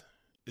Saints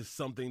is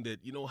something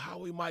that how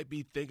we might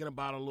be thinking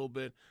about a little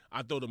bit.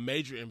 I thought the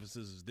major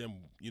emphasis is them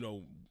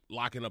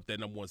locking up that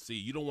number 1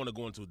 seed. You don't want to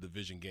go into a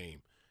division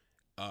game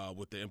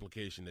with the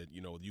implication that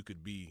you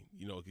could be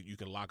you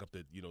can lock up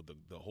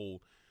the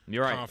whole.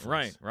 You're right,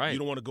 conference. right. You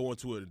don't want to go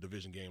into a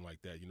division game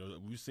like that.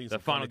 We've seen the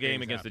final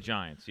game against the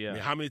Giants. Yeah. I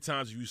mean, how many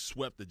times have you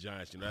swept the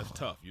Giants? That's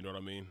tough. You know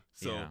what I mean?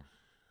 So,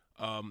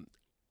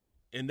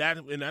 in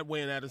that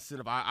way, in that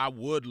incentive, I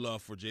would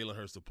love for Jalen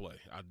Hurts to play.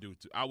 I do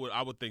too.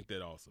 I would think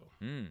that also.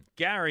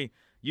 Gary,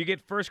 you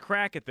get first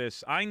crack at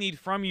this. I need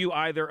from you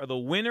either the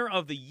winner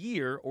of the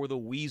year or the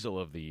weasel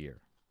of the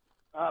year.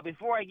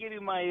 Before I give you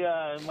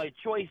my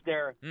choice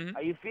there,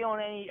 are you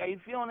feeling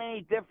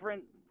any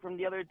different from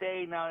the other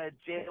day now that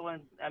Jalen,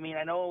 I mean,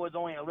 I know it was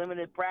only a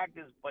limited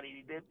practice, but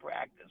he did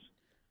practice.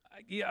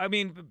 Yeah, I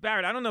mean,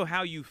 Barrett, I don't know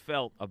how you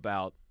felt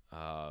about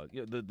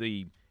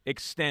the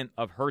extent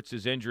of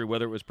Hurts' injury,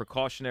 whether it was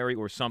precautionary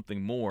or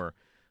something more,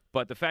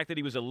 but the fact that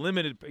he was a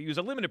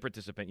limited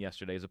participant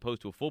yesterday as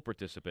opposed to a full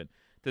participant,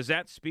 does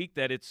that speak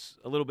that it's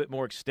a little bit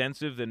more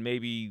extensive than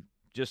maybe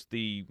just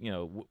the,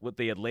 what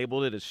they had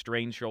labeled it as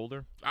strained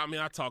shoulder? I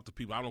mean, I talk to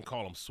people. I don't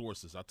call them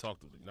sources. I talk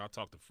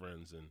to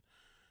friends, and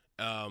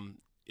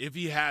if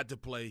he had to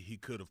play, he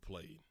could have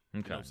played. Okay.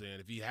 You know what I'm saying?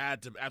 If he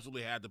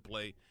absolutely had to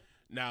play,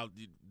 now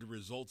the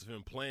results of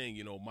him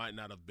playing, might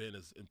not have been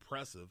as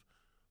impressive.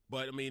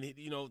 But, I mean,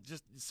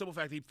 just the simple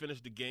fact he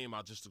finished the game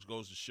out just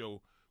goes to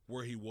show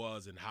where he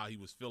was and how he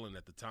was feeling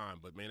at the time.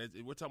 But, man,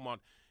 we're talking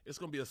about it's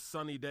going to be a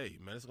sunny day,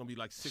 man. It's going to be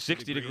like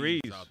 60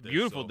 degrees out there.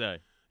 Beautiful day.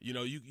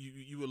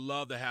 You would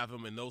love to have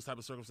him in those type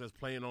of circumstances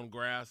playing on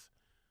grass.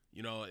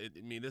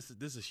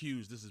 This is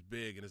huge. This is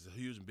big, and it's a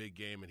huge and big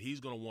game, and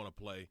he's going to want to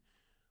play.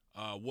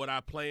 Would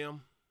I play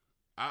him?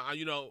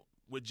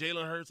 With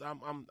Jalen Hurts, I'm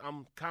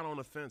kind of on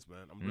the fence,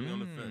 man. I'm really on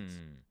the fence.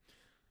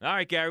 All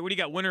right, Gary, what do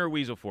you got? Winner or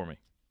weasel for me?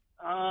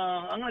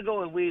 I'm going to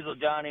go with weasel,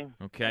 Johnny.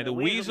 Okay, the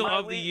weasel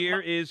of the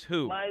year is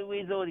who? My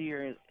weasel of the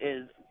year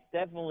is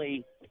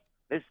definitely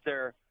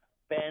Mr.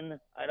 Ben.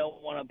 I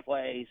don't want to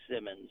play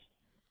Simmons.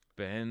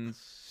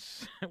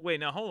 Wait,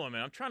 now hold on,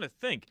 man. I'm trying to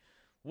think.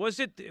 Was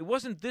it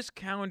this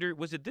calendar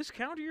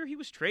year he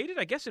was traded?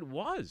 I guess it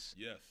was.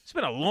 Yes. It's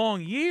been a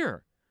long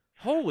year.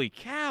 Holy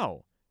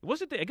cow.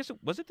 Was it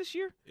this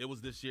year? It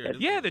was this year.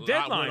 The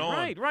deadline.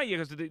 Right, yeah,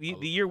 because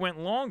the year went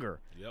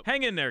longer. Yep.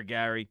 Hang in there,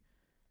 Gary.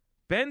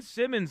 Ben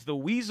Simmons, the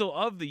weasel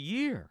of the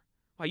year.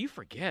 Wow, you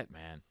forget,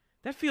 man.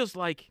 That feels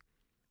like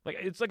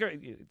it's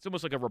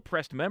almost like a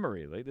repressed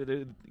memory,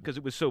 because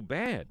it was so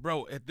bad.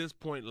 Bro, at this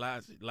point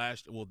was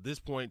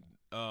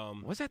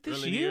that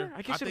this year?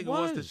 I guess it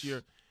was this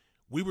year.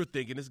 We were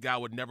thinking this guy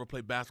would never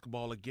play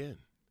basketball again.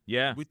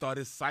 Yeah. We thought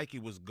his psyche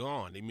was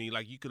gone. I mean,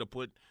 like you could have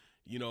put,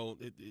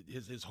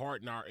 his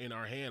heart in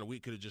our hand, and we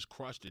could have just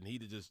crushed it, and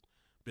he'd have just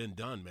been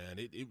done, man.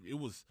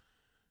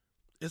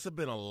 It's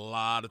been a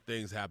lot of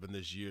things happen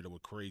this year that were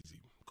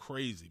crazy.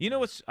 You know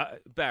what's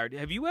Barrett?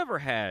 Have you ever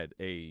had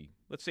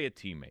let's say a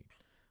teammate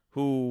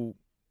who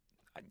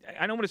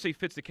I don't want to say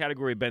fits the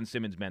category of Ben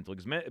Simmons mentally,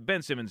 because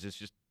Ben Simmons is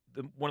just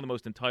one of the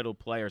most entitled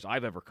players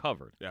I've ever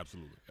covered.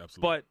 Absolutely.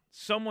 But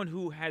someone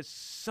who is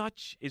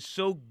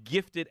so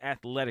gifted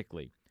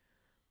athletically,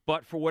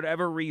 but for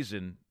whatever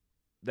reason,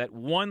 that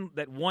one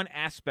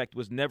aspect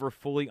was never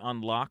fully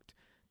unlocked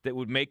that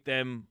would make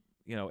them,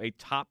 a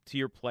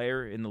top-tier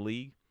player in the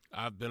league.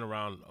 I've been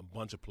around a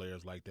bunch of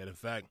players like that. In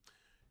fact,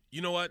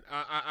 you know what?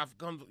 I've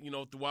come,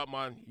 throughout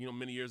my,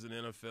 many years in the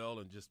NFL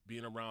and just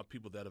being around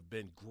people that have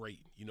been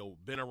great,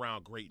 been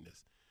around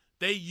greatness.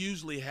 They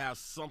usually have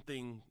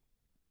something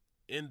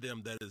in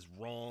them that is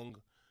wrong,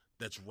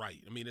 that's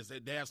right. I mean,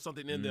 they have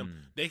something in them.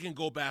 They can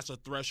go past a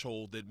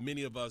threshold that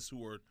many of us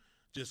who are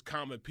just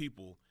common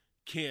people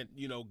can't,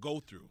 go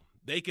through.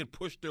 They can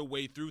push their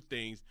way through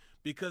things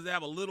because they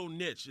have a little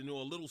niche, a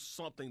little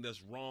something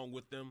that's wrong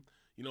with them.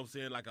 You know what I'm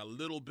saying? Like a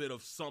little bit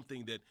of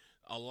something that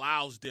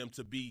allows them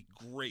to be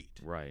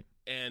great. Right.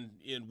 and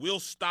we'll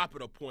stop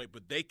at a point,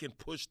 but they can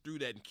push through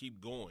that and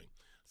keep going.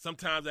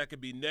 Sometimes that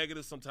can be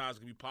negative, sometimes it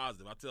can be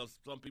positive. I tell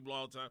some people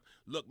all the time,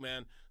 look,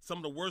 man, some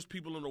of the worst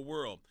people in the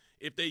world,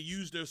 if they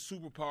use their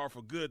superpower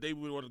for good, they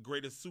would be one of the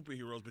greatest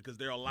superheroes because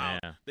they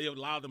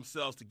allow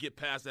themselves to get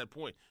past that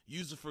point.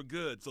 Use it for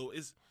good. So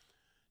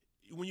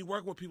when you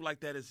work with people like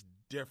that, it's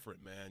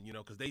different, man,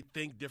 because they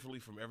think differently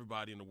from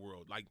everybody in the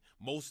world. Like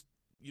most,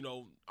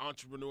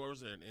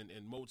 entrepreneurs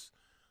and most,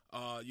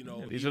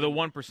 these are the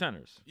one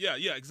percenters.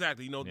 Yeah,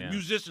 exactly. The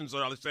musicians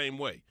are the same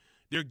way.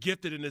 They're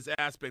gifted in this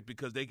aspect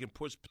because they can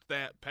push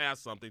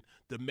past something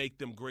to make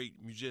them great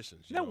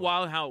musicians. Isn't that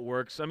wild how it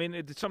works? I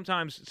mean,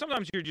 sometimes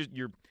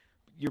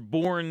you're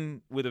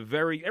born with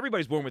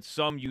everybody's born with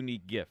some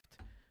unique gift.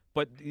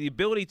 But the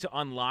ability to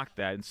unlock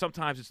that, and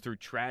sometimes it's through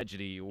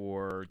tragedy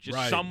or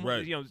just some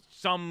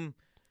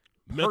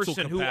mental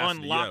person who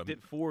capacity, unlocked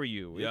it for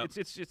you. Yep.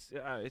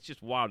 It's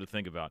just wild to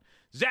think about.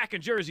 Zach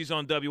in Jersey's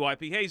on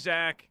WIP. Hey,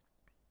 Zach.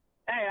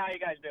 Hey, how you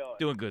guys doing?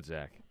 Doing good,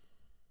 Zach.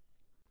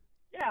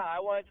 Yeah, I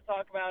wanted to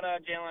talk about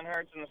Jalen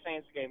Hurts and the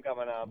Saints game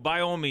coming up. By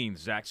all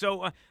means, Zach.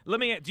 So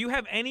do you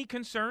have any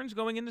concerns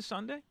going into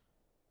Sunday?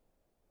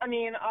 I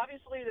mean,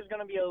 obviously there's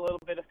going to be a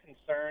little bit of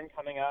concern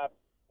coming up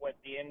with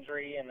the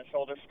injury and the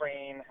shoulder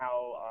sprain,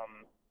 how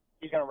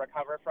he's going to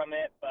recover from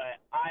it.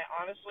 But I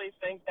honestly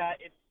think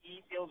that if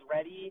he feels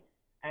ready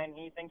and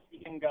he thinks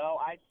he can go,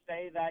 I'd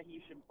say that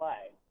he should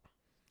play.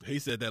 He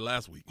said that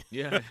last week.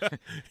 Yeah.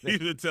 He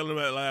was telling him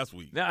that last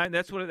week. No,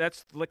 that's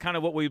kind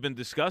of what we've been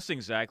discussing,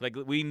 Zach. Like,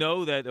 we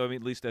know that, I mean,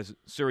 at least as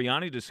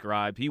Sirianni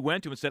described, he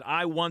went to him and said,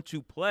 I want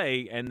to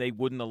play, and they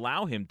wouldn't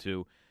allow him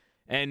to.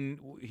 And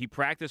he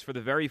practiced for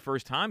the very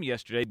first time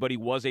yesterday, but he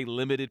was a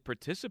limited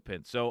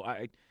participant. So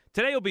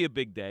today will be a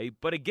big day.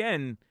 But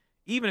again,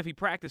 even if he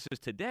practices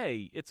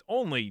today, it's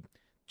only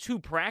 2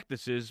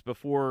 practices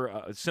before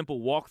a simple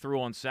walkthrough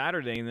on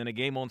Saturday and then a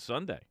game on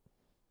Sunday.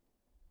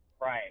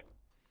 Right.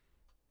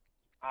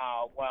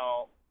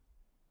 Well,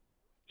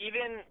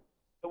 even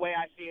the way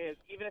I see it is,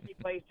 even if he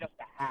plays just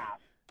a half,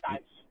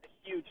 that's a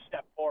huge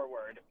step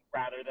forward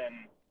rather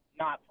than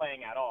not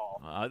playing at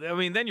all. I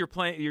mean, then you're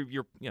playing.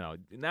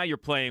 Now you're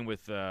playing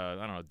with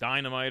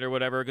dynamite or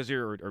whatever, because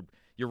you're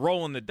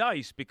rolling the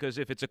dice. Because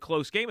if it's a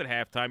close game at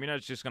halftime, you're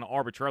not just going to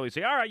arbitrarily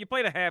say, all right, you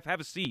played a half,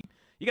 have a seat.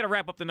 You got to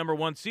wrap up the number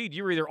 1 seed.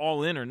 You're either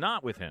all in or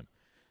not with him.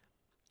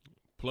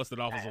 Plus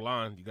the offensive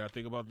line, you got to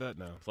think about that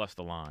now. Plus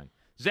the line.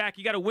 Zach,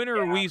 you got a winner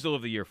or weasel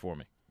of the year for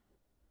me?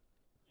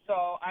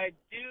 So I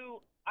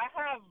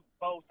have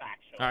both,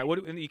 actually. All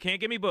right, you can't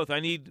give me both. I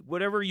need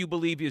whatever you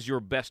believe is your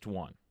best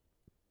one.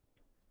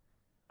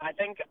 I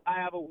think I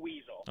have a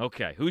weasel.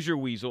 Okay, who's your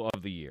weasel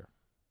of the year?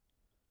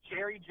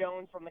 Jerry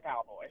Jones from the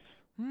Cowboys.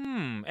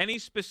 Any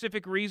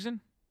specific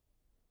reason?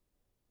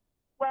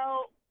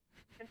 Well,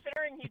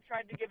 considering he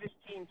tried to give his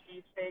team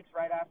cheesesteaks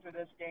right after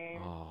this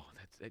game. Oh,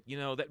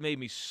 that made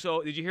me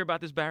so. Did you hear about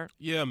this, Barrett?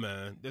 Yeah,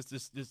 man.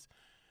 This.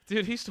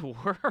 Dude, he's the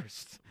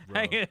worst.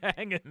 Hang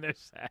in there,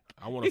 Zach.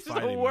 I want to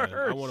fight him, man.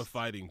 I want to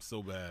fight him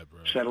so bad,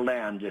 bro. Settle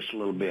down just a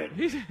little bit.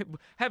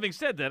 Having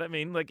said that, I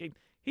mean, like,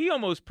 he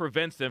almost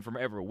prevents them from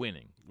ever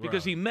winning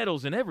because he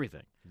meddles in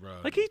everything.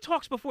 Right. Like, he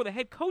talks before the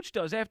head coach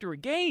does after a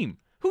game.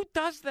 Who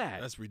does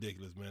that? That's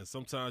ridiculous, man.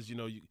 Sometimes,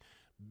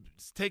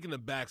 taking the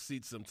back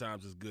seat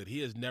sometimes is good. He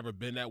has never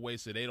been that way,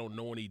 so they don't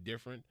know any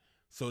different.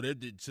 So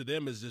to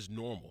them, it's just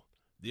normal.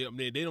 They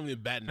don't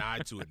even bat an eye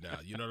to it now.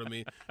 You know what I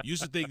mean? You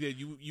used to think that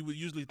you would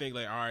usually think,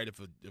 like, all right, if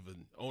an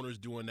owner's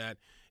doing that,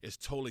 it's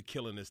totally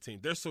killing this team.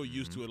 They're so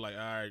used to it, like, all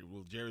right,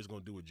 well, Jerry's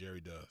going to do what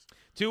Jerry does.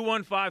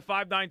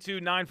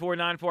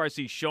 215-592-9494. I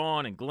see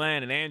Sean and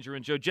Glenn and Andrew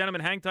and Joe. Gentlemen,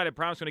 hang tight. I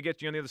promise I'm going to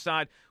get you on the other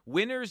side.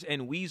 Winners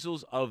and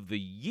weasels of the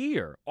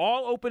year.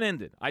 All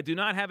open-ended. I do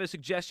not have a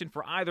suggestion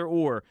for either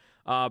or.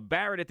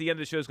 Barrett at the end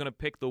of the show is going to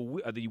pick the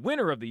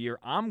winner of the year.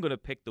 I'm going to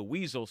pick the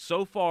weasel.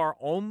 So far,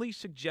 only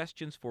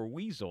suggestions for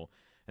weasel,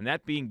 and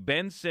that being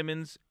Ben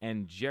Simmons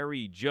and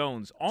Jerry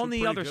Jones. On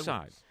the other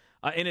side,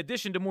 in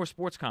addition to more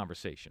sports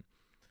conversation,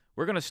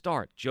 we're going to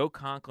start Joe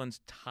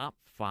Conklin's top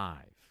 5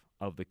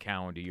 of the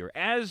calendar year,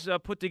 as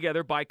put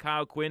together by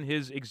Kyle Quinn,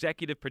 his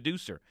executive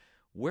producer.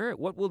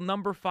 What will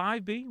number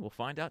 5 be? We'll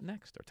find out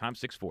next. Our time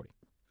 6:40.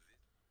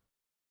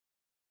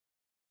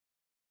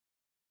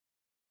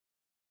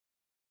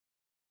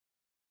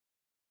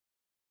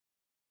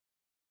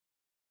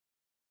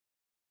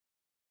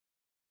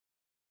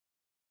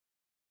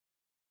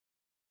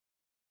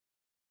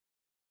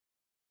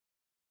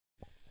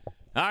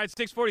 All right,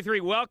 6:43.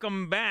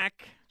 Welcome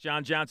back,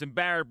 John Johnson,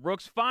 Barrett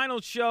Brooks.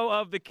 Final show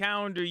of the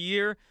calendar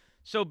year.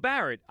 So,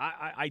 Barrett,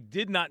 I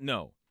did not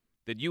know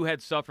that you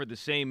had suffered the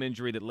same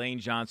injury that Lane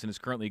Johnson is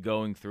currently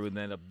going through, and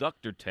that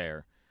abductor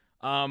tear.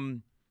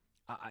 Did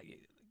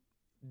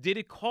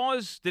it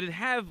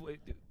have,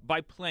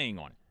 by playing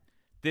on it,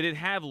 did it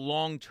have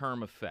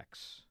long-term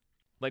effects?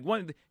 Like,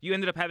 you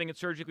ended up having it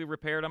surgically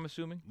repaired, I'm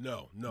assuming?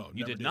 No.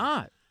 You did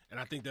not? And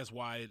I think that's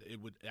why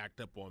it would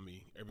act up on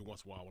me every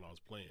once in a while when I was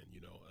playing.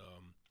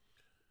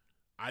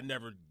 I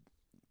never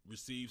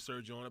received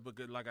surgery on it.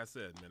 But like I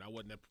said, man, I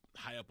wasn't that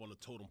high up on the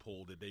totem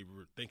pole that they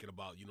were thinking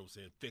about, you know what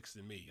I'm saying,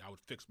 fixing me. I would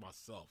fix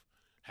myself.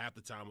 Half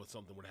the time when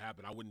something would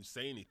happen, I wouldn't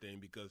say anything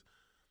because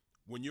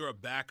when you're a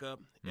backup,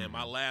 and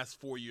my last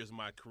 4 years of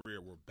my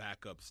career were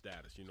backup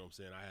status, you know what I'm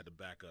saying, I had to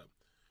back up.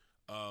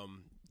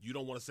 You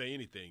don't want to say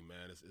anything,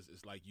 man.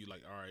 It's like you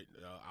like, all right,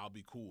 I'll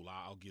be cool.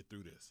 I'll get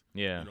through this.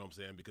 Yeah. You know what I'm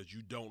saying? Because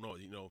you don't know.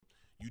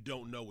 You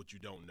don't know what you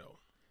don't know.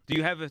 Do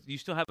you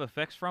still have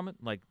effects from it?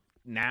 Like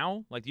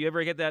now? Like, do you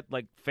ever get that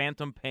like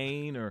phantom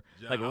pain or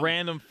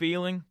random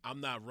feeling?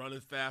 I'm not running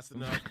fast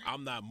enough.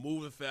 I'm not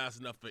moving fast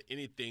enough for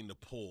anything to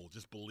pull.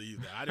 Just believe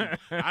that.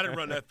 I didn't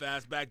run that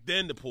fast back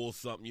then to pull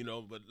something,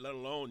 but let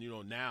alone,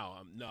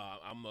 now.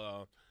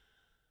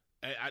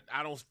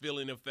 I don't feel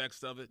any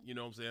effects of it, you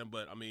know what I'm saying?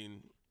 But, I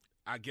mean,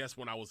 I guess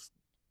when I was,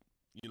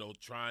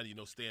 trying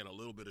to, stay in a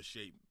little bit of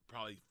shape,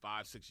 probably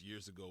 5-6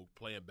 years ago,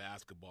 playing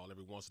basketball,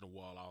 every once in a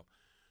while I'll,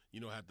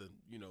 have to,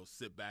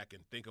 sit back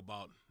and think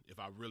about if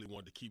I really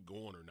wanted to keep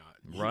going or not.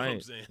 You know what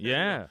I'm saying?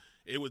 Yeah.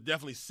 It would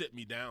definitely sit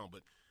me down.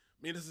 But,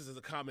 I mean, this is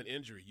a common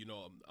injury.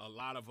 A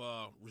lot of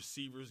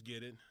receivers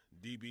get it,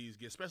 DBs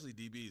get, especially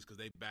DBs because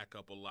they back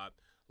up a lot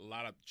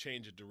of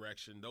change of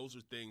direction. Those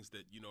are things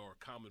that, are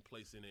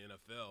commonplace in the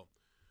NFL.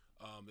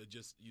 It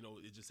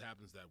just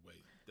happens that way,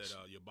 that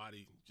your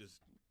body just,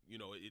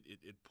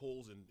 it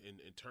pulls and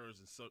turns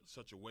in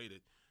such a way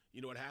that,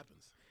 it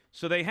happens.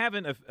 So they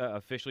haven't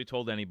officially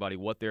told anybody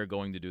what they're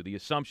going to do. The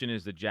assumption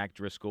is that Jack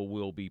Driscoll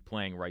will be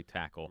playing right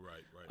tackle.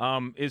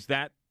 Right. Is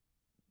that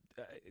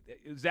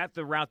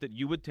the route that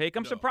you would take?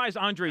 I'm surprised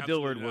Andre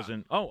Dillard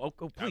wasn't. Oh,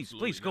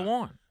 please go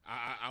on.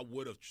 I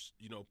would have,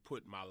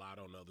 put my lot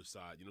on the other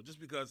side, just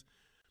because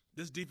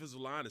this defensive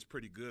line is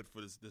pretty good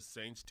for this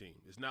Saints team.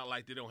 It's not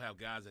like they don't have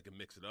guys that can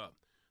mix it up.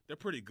 They're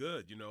pretty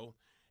good,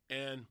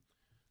 and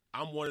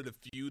I'm one of the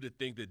few that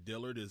think that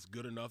Dillard is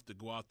good enough to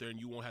go out there and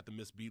you won't have to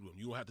misbeat him.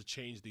 You won't have to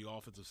change the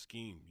offensive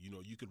scheme.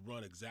 You could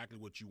run exactly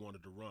what you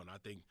wanted to run. I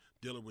think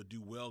Dillard would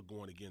do well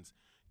going against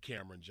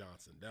Cameron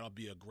Johnson. That'll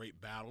be a great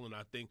battle, and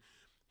I think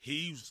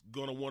he's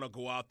going to want to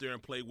go out there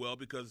and play well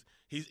because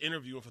he's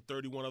interviewing for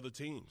 31 other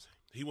teams.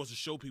 He wants to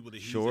show people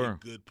that he's a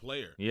good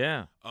player.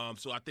 Yeah.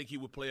 So I think he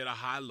would play at a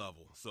high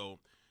level. So,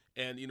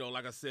 and,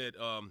 like I said,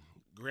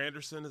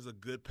 Granderson is a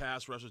good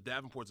pass rusher.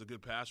 Davenport's a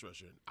good pass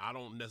rusher. I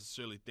don't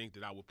necessarily think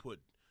that I would put,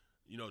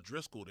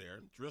 Driscoll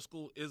there.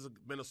 Driscoll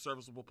been a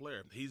serviceable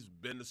player. He's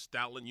been to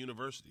Stoutland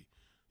University.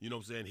 You know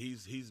what I'm saying?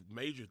 He's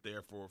majored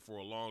there for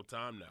a long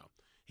time now.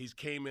 He's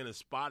came in and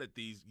spotted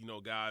these,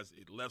 guys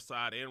left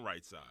side and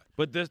right side.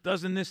 But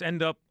doesn't this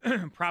end up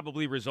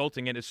probably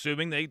resulting in,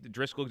 assuming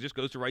Driscoll just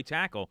goes to right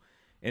tackle,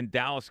 and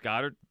Dallas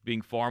Goedert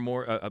being far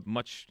more,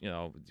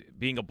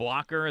 being a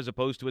blocker as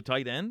opposed to a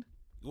tight end?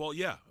 Well,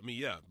 yeah. I mean,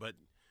 yeah. But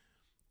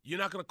you're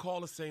not going to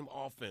call the same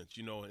offense,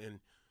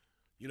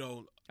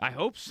 I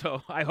hope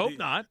so. I hope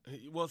not.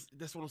 Well,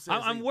 that's what I'm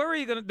saying. I'm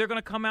worried they're going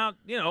to come out,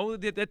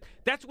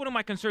 that's one of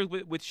my concerns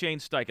with Shane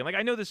Steichen. Like,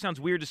 I know this sounds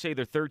weird to say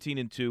they're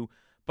 13-2,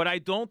 but I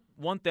don't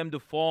want them to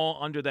fall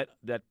under that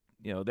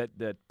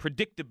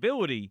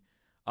predictability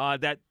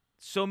that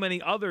so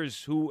many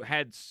others who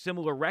had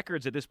similar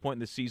records at this point in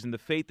the season, the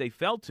fate they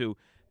fell to,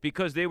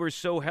 because they were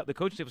the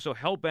coaching staff was so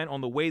hell-bent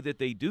on the way that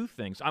they do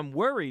things. I'm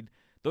worried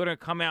they're going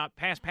to come out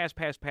pass.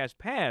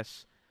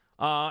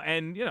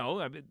 And,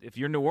 if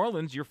you're New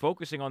Orleans, you're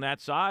focusing on that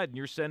side, and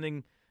you're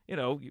sending,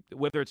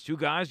 whether it's two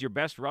guys, your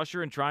best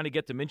rusher, and trying to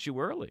get to Minshew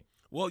early.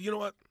 Well, you know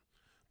what?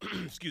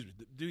 Excuse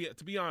me.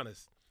 To be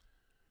honest,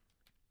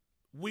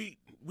 we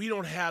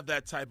don't have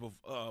that type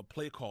of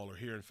play caller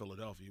here in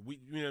Philadelphia. We're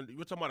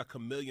talking about a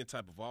chameleon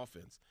type of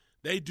offense.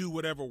 They do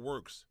whatever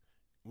works,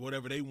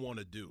 whatever they want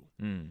to do,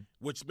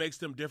 which makes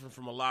them different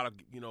from a lot of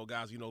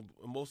guys.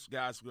 Most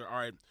guys are, all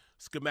right,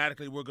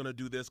 schematically we're going to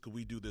do this because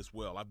we do this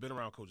well. I've been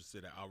around coaches say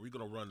that. Are we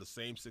going to run the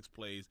same 6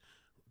 plays,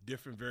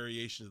 different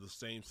variations of the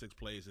same 6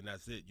 plays, and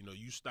that's it?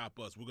 You stop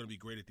us. We're going to be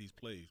great at these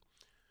plays.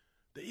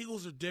 The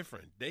Eagles are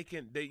different.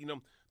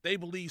 They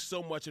believe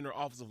so much in their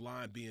offensive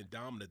line being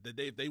dominant that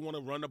if they want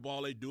to run the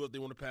ball, they do it. If they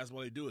want to pass the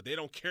ball, they do it. They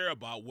don't care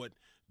about what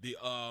the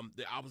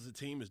opposite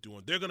team is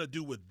doing. They're going to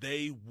do what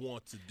they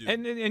want to do.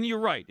 And you're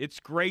right. It's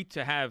great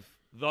to have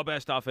the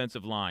best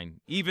offensive line,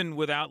 even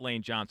without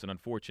Lane Johnson,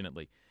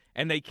 unfortunately.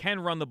 And they can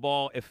run the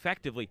ball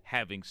effectively.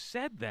 Having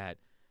said that,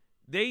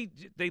 they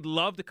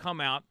love to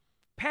come out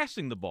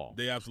passing the ball.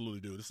 They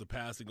absolutely do. This is a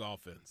passing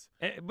offense.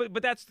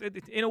 But that's,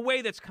 in a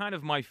way, that's kind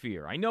of my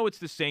fear. I know it's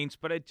the Saints,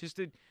 but at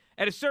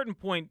a certain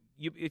point,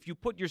 if you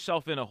put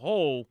yourself in a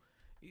hole,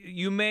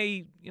 you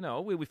may,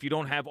 if you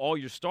don't have all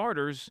your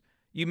starters,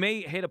 you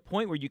may hit a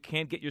point where you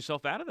can't get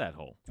yourself out of that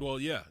hole. Well,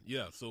 yeah.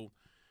 So,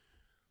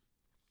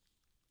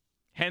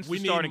 hence the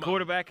starting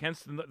quarterback,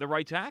 hence the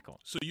right tackle.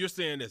 So you're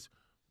saying this.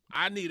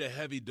 I need a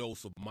heavy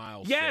dose of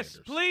Miles Sanders.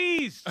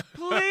 Yes,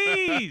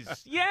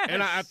 please. Yes.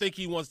 And I think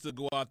he wants to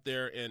go out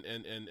there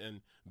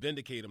and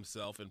vindicate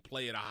himself and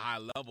play at a high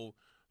level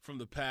from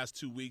the past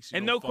 2 weeks.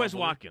 And no Quez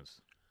Watkins.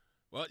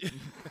 Well,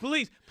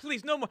 please,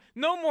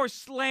 no more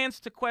slants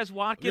to Quez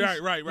Watkins.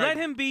 Right. Let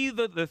him be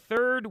the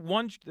third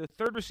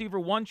receiver,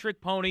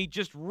 one-trick pony.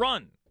 Just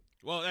run.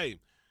 Well, hey,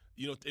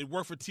 it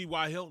worked for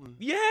T.Y. Hilton.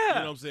 Yeah, you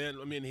know what I'm saying.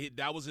 I mean,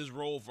 that was his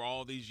role for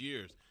all these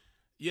years.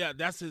 Yeah,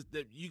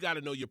 you got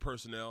to know your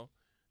personnel.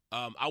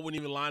 I wouldn't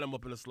even line him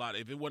up in the slot.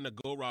 If it wasn't a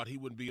go route, he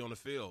wouldn't be on the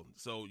field.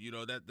 So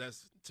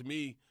that's to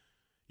me,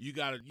 you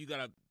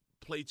gotta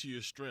play to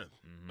your strength.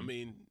 Mm-hmm. I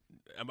mean,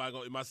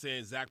 am I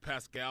saying Zach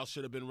Pascal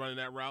should have been running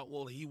that route?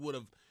 Well, he would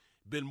have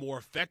been more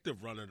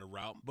effective running the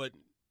route, but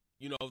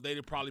they'd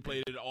have probably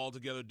played it all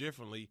together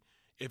differently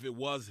if it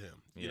was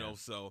him.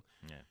 So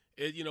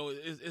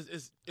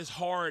it's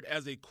hard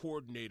as a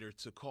coordinator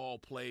to call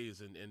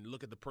plays and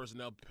look at the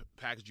personnel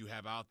package you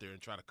have out there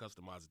and try to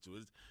customize it to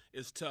it.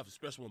 It's tough,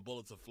 especially when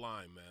bullets are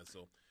flying, man.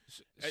 So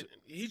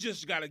he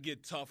just got to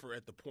get tougher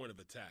at the point of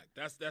attack.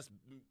 That's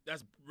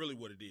really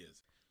what it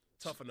is.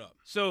 Toughen up.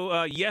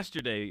 So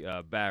yesterday,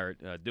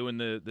 Barrett, doing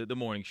the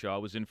morning show, I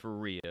was in for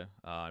Rhea.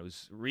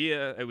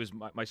 It was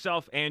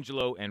myself,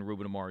 Angelo, and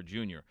Ruben Amaro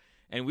Jr.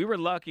 And we were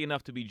lucky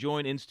enough to be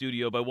joined in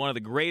studio by one of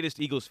the greatest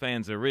Eagles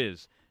fans there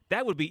is.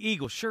 That would be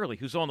Eagle Shirley,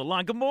 who's on the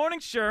line. Good morning,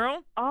 Cheryl.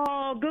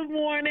 Oh, good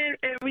morning,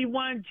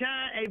 everyone.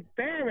 John A.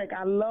 Barrett,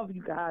 I love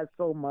you guys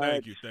so much.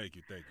 Thank you.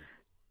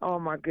 Oh,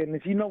 my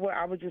goodness. You know what?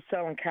 I was just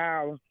telling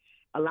Kyle,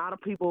 a lot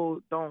of people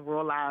don't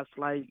realize,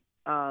 WIP,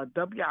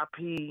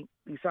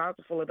 besides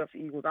the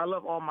Philadelphia Eagles, I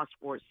love all my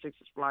sports,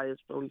 Sixers, Flyers,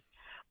 Phillies,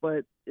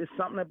 but it's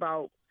something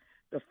about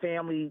the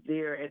family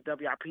there at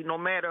WIP. No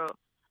matter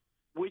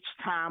which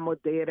time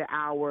of day of the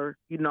hour,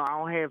 I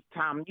don't have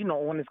time,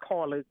 on this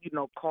call,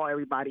 call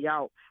everybody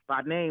out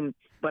by name,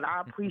 but I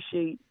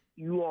appreciate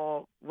you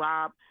all,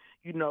 Rob,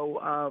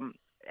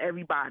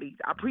 everybody.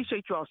 I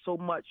appreciate you all so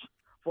much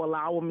for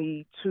allowing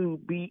me to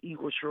be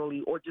Eagle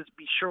Shirley or just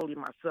be Shirley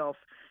myself,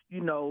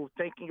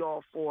 thanking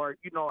y'all for,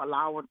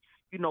 allowing,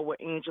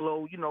 with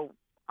Angelo,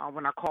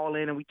 when I call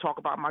in and we talk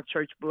about my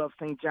church, Bluff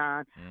St.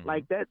 John,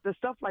 like that, the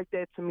stuff like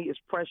that to me is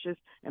precious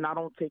and I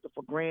don't take it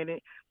for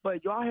granted.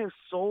 But y'all have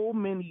so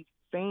many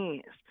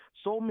fans,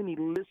 so many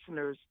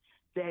listeners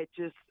that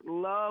just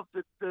love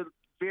the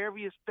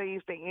various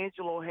things that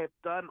Angelo have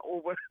done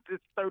over this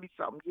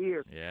 30-something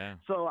years. Yeah.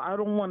 So I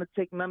don't want to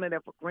take none of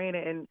that for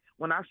granted. And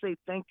when I say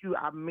thank you,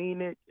 I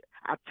mean it.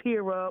 I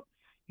tear up,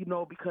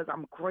 because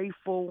I'm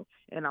grateful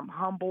and I'm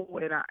humble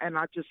and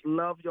I just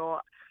love y'all.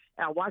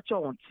 I watch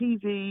y'all on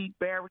TV.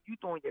 Barrett, you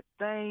doing your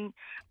thing.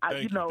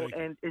 Thank you.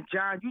 And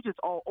John, you just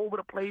all over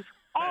the place.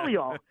 All of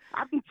y'all.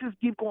 I can just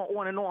keep going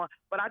on and on.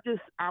 But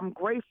I'm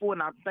grateful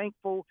and I'm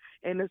thankful.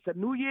 And it's a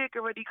new year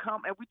already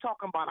come, and we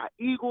talking about our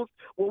Eagles.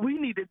 What we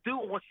need to do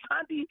on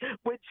Sunday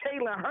with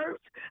Jalen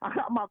Hurts. I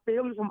got my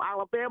family from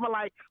Alabama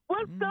like,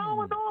 what's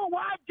going on?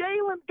 Why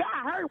Jalen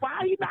got hurt? Why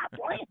he not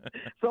playing?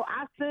 So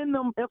I send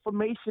them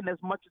information as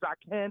much as I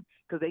can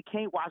because they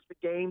can't watch the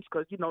games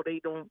because, they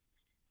don't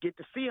get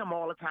to see them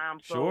all the time.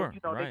 So, sure, they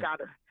got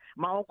to.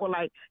 My uncle,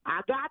 I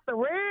got the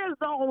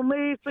Reds on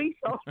me, see?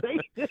 So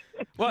they.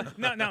 Well,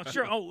 now,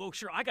 sure. Oh,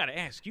 sure. I got to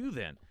ask you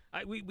then.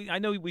 I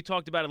know we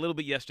talked about it a little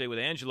bit yesterday with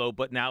Angelo,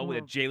 but now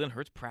with Jalen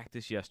Hurts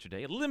practice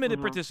yesterday, a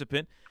limited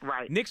participant.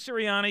 Right. Nick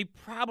Sirianni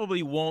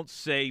probably won't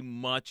say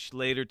much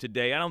later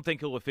today. I don't think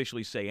he'll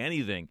officially say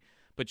anything.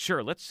 But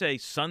sure, let's say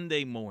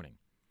Sunday morning,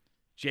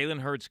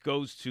 Jalen Hurts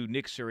goes to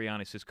Nick Sirianni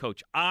and says,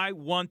 Coach, I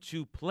want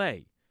to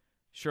play.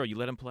 Sure, you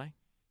let him play?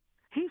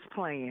 He's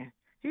playing.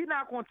 He's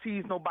not going to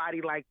tease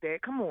nobody like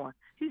that. Come on.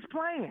 He's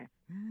playing.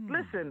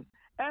 Listen,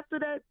 after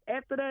that,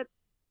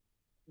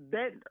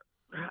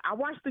 I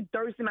watched the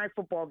Thursday night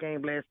football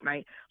game last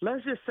night.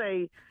 Let's just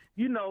say,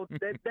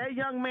 that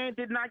young man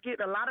did not get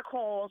a lot of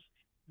calls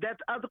that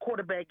the other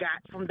quarterback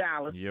got from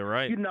Dallas. You're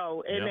right. And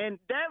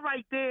that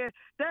right there,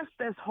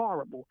 that's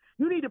horrible.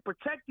 You need to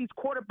protect these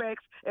quarterbacks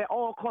at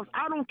all costs.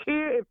 I don't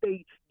care if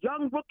they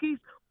young rookies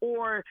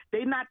or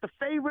they not the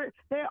favorite.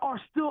 They are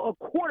still a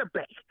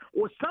quarterback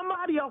or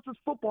somebody else's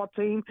football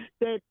team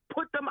that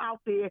put them out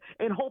there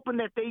and hoping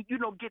that they,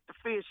 get the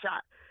fair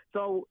shot.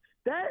 So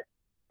that.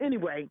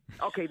 Anyway,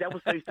 okay, that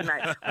was Thursday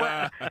night.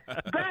 But,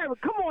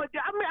 Barrett, come on.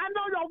 I mean, I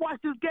know y'all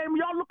watch this game.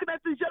 Y'all looking at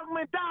this young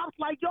man Dobbs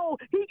like, yo,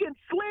 he getting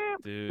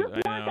slammed. Dude,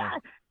 this one guy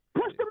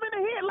pushed him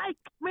in the head like,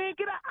 man,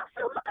 get out. I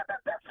said, look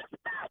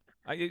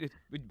at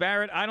that.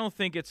 Barrett, I don't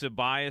think it's a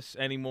bias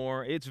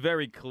anymore. It's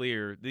very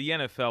clear the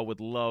NFL would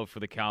love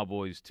for the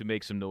Cowboys to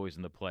make some noise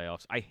in the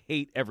playoffs. I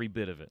hate every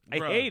bit of it. I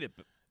hate it.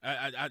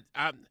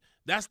 I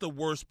that's the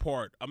worst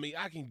part. I mean,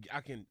 I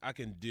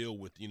can deal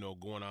with,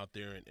 going out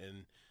there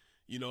and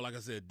like I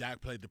said, Dak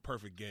played the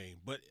perfect game.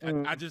 But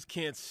I just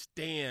can't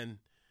stand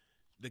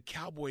the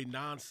Cowboy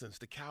nonsense,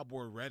 the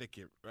Cowboy rhetoric.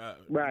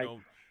 Right.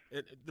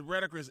 The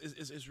rhetoric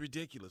is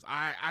ridiculous.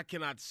 I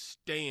cannot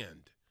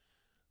stand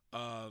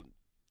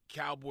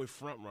Cowboy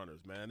front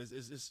runners, man. It's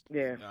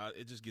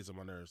it just gets on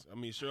my nerves. I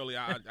mean, Shirley,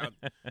 I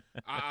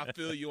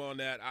feel you on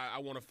that. I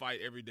want to fight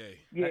every day.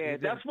 Yeah,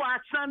 that's why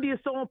Sunday is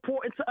so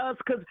important to us,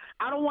 because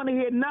I don't want to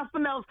hear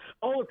nothing else.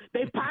 Oh,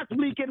 they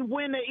possibly can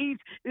win the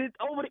East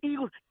over the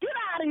Eagles. Get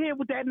out of here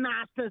with that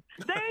nonsense.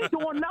 They ain't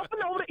doing nothing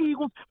over the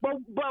Eagles, but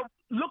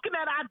looking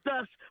at our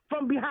dust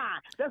from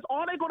behind. That's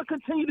all they're going to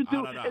continue to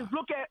do is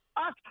look at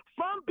us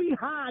from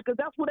behind, because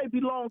that's where they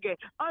belong at,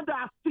 under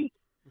our feet.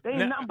 They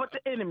ain't nothing but the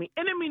enemy.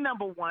 Enemy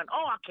number one.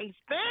 Oh, I can't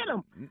stand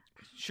them.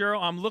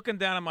 Cheryl, I'm looking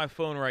down at my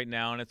phone right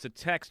now, and it's a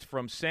text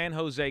from San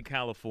Jose,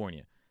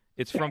 California.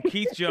 It's from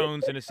Keith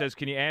Jones, and it says,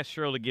 "Can you ask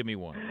Cheryl to give me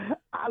one?"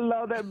 I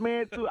love that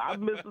man, too. I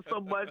miss him so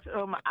much.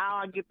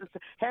 I get to say,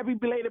 happy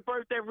belated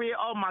birthday, Red.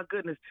 Oh, my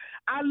goodness.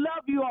 I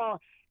love you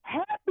all.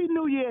 Happy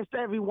New Year's to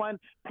everyone.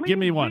 Please give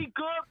me one. Be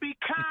good, be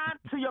kind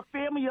to your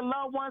family, your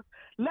loved ones.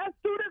 Let's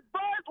do this,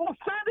 Birds. On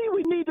Sunday,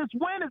 we need this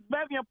win. It's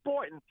very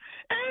important.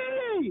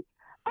 Hey!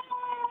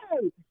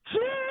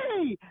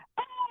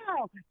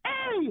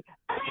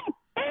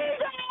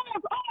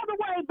 Eagles all the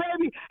way,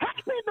 baby.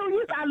 Happy New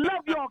Year. I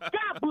love y'all.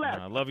 God bless.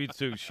 I love you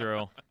too,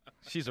 Cheryl.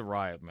 She's a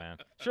riot, man.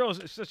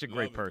 Cheryl's such a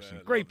great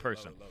person. Great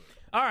person. Love it.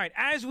 All right,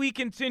 as we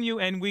continue,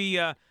 and we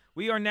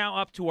are now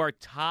up to our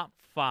top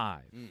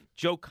 5.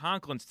 Joe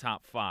Conklin's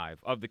top 5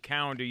 of the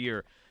calendar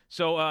year.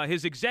 So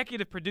his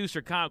executive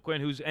producer, Kyle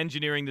Quinn, who's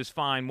engineering this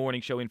fine morning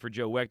show in for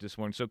Joe Weck this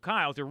morning. So,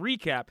 Kyle, to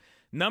recap,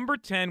 number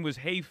 10 was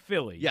Hey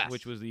Philly,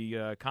 which was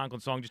the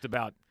Conklin song just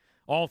about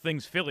all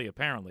things Philly,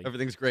 apparently.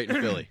 Everything's great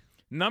in Philly.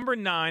 Number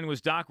 9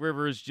 was Doc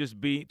Rivers just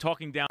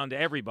talking down to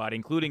everybody,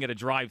 including at a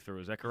drive-thru.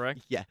 Is that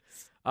correct? Yes.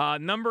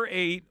 Number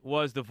 8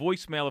 was the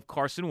voicemail of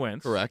Carson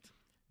Wentz. Correct.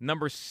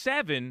 Number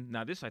 7,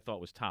 now this I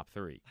thought was top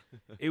 3.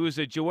 It was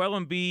a Joel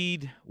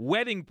Embiid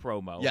wedding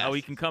promo. Yes. How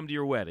he can come to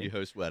your wedding. He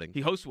hosts weddings.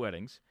 He hosts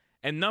weddings.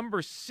 And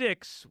number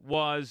 6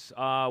 was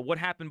what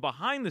happened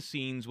behind the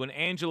scenes when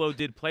Angelo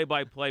did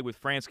play-by-play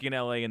with Fransky in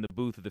L.A. in the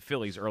booth of the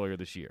Phillies earlier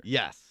this year.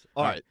 Yes.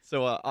 All right.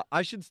 So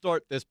I should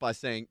start this by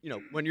saying,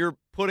 when you're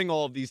putting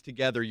all of these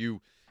together,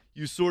 you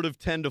sort of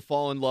tend to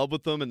fall in love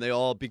with them, and they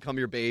all become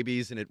your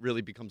babies, and it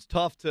really becomes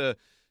tough to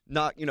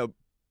not,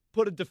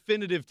 put a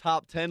definitive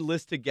top 10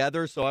 list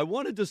together. So I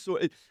wanted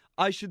to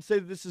I should say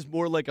that this is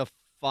more like a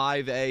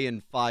 5A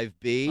and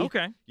 5B.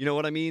 Okay. You know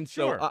what I mean?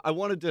 Sure. So I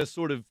wanted to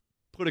sort of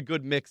put a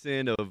good mix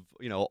in of,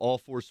 all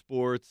 4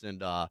 sports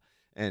and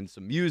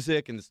some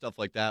music and stuff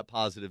like that,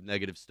 positive,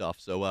 negative stuff.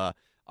 So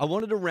I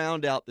wanted to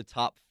round out the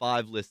top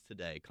 5 list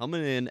today.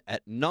 Coming in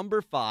at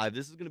number 5,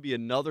 this is going to be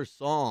another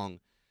song.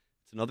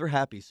 It's another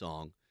happy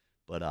song,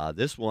 but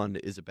this one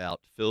is about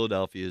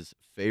Philadelphia's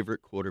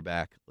favorite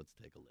quarterback. Let's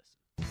take a listen.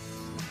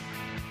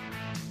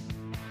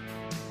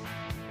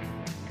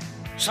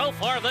 So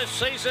far this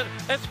season,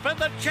 it's been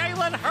the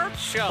Jalen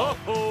Hurts Show.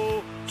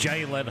 Oh,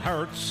 Jalen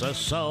Hurts is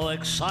so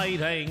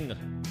exciting.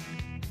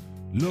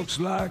 Looks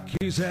like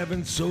he's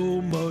having so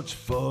much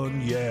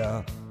fun,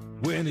 yeah.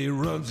 When he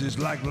runs, it's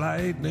like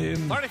lightning.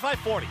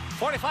 35-40,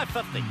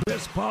 45-50.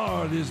 Best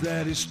part is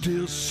that he's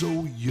still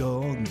so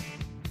young.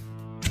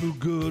 Too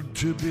good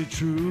to be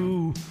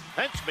true.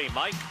 Pinch me,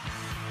 Mike.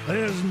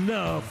 There's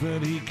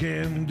nothing he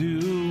can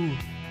do.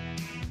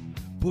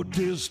 Put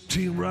this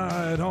team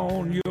right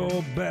on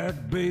your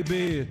back,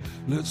 baby.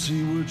 Let's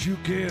see what you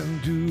can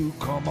do.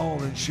 Come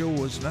on and show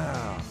us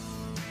now.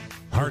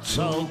 Hurts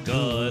so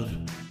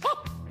good.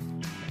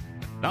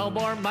 No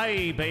more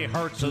maybe.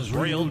 Hurts is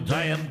real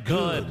damn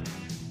good.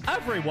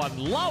 Everyone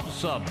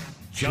loves him,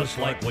 just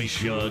like we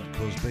should.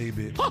 'Cause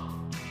baby,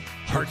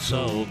 Hurts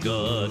so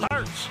good.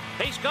 Hurts.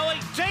 He's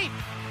going deep.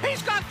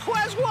 He's got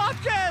Quez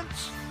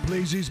Watkins.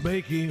 plays he's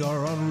making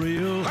are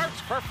unreal.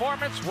 Hurts'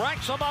 performance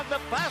ranks among the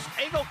best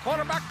Eagle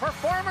quarterback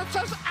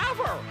performances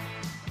ever.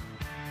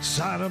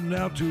 Sign him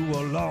now to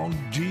a long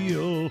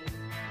deal.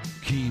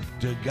 Keep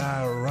the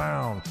guy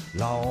around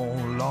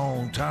long,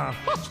 long time.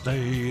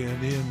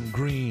 Staying in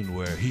green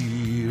where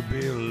he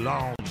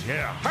belongs.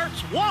 Yeah.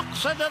 Hurts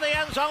walks into the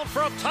end zone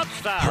for a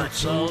touchdown. Hurts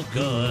so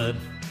good.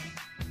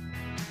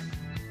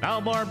 No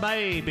more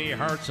maybe.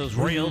 Hurts is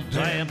real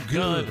damn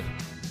good.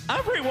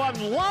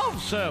 Everyone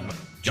loves him,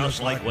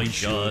 just like we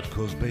should.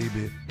 'Cause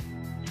baby,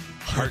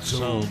 Hurts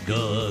so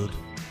good.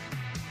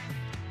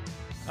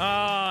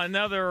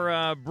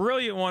 Another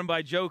brilliant one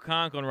by Joe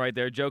Conklin right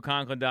there,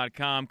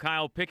 joeconklin.com.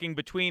 Kyle picking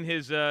between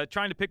his,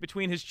 trying to pick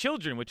between his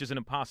children, which is an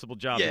impossible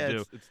job to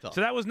do. It's tough.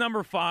 So that was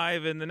number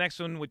 5, and the next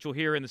one, which you'll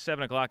hear in the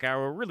 7 o'clock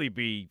hour, will really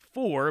be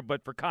 4,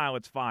 but for Kyle,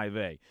 it's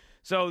 5A.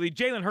 So the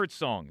Jalen Hurts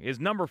song is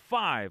number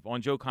 5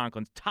 on Joe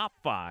Conklin's top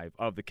 5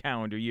 of the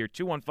calendar year.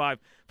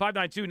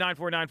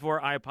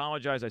 215-592-9494. I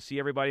apologize. I see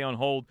everybody on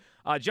hold.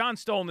 John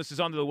Stolness is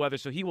under the weather,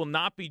 so he will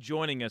not be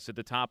joining us at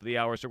the top of the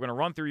hour. So we're going to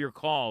run through your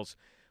calls.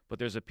 But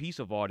there's a piece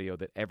of audio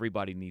that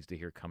everybody needs to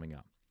hear coming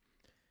up.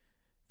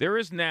 There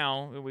is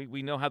now,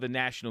 we know how the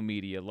national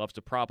media loves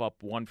to prop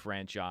up one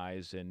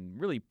franchise and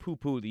really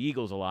poo-poo the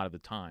Eagles a lot of the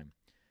time.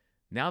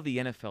 Now the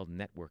NFL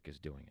Network is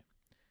doing it.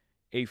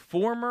 A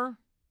former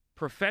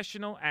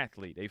professional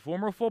athlete, a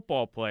former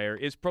football player,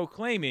 is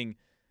proclaiming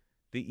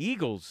the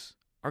Eagles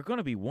are going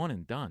to be one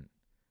and done.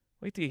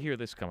 Wait till you hear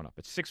this coming up.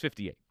 It's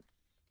 6:58.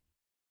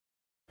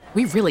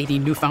 We really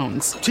need new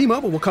phones.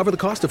 T-Mobile will cover the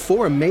cost of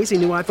 4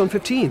 amazing new iPhone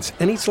 15s,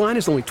 and each line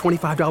is only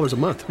 $25 a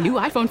month. New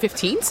iPhone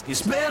 15s?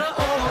 It's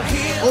better over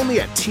here.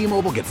 Only at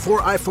T-Mobile, get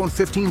 4 iPhone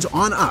 15s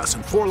on us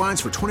and 4 lines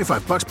for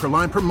 $25 per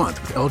line per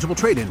month with eligible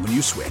trade-in when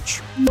you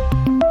switch.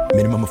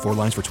 Minimum of 4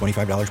 lines for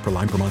 $25 per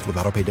line per month with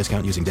autopay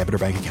discount using debit or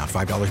bank account.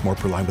 $5 more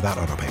per line without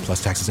autopay,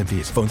 plus taxes and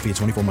fees. Phone fee at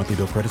 24 monthly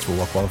bill credits for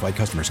well-qualified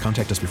customers.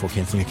 Contact us before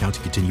canceling account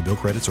to continue bill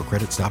credits or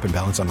credit stop and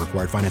balance on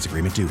required finance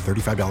agreement due.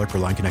 $35 per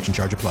line connection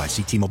charge applies.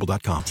 See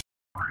T-Mobile.com.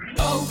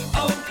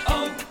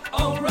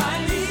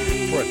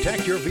 O'Reilly.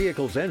 Protect your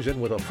vehicle's engine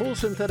with a full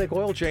synthetic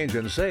oil change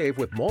and save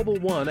with Mobil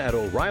 1 at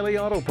O'Reilly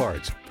Auto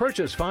Parts.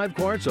 Purchase 5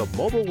 quarts of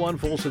Mobil 1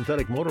 full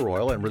synthetic motor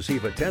oil and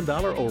receive a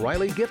 $10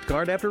 O'Reilly gift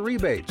card after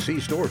rebate. See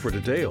store for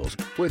details.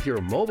 With your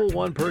Mobil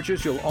 1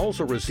 purchase, you'll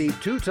also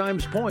receive 2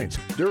 times points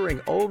during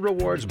Old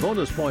Rewards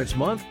Bonus Points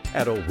Month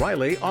at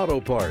O'Reilly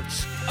Auto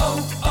Parts.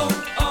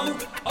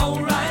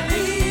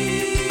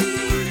 O'Reilly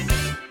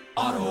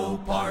Auto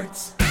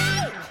Parts.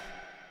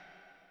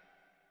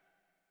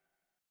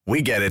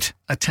 We get it.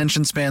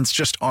 Attention spans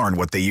just aren't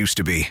what they used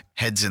to be.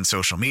 Heads in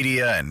social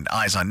media and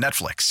eyes on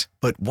Netflix.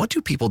 But what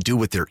do people do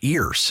with their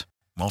ears?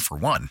 Well, for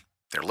one,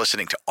 they're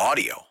listening to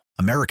audio.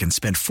 Americans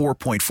spend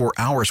 4.4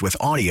 hours with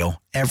audio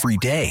every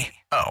day.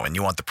 Oh, and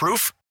you want the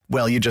proof?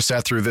 Well, you just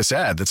sat through this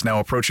ad that's now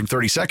approaching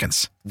 30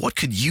 seconds. What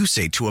could you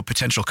say to a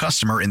potential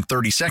customer in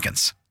 30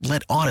 seconds?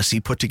 Let Odyssey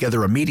put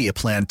together a media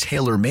plan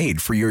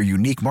tailor-made for your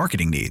unique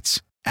marketing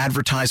needs.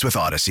 Advertise with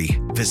Odyssey.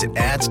 Visit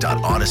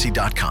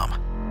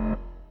ads.odyssey.com.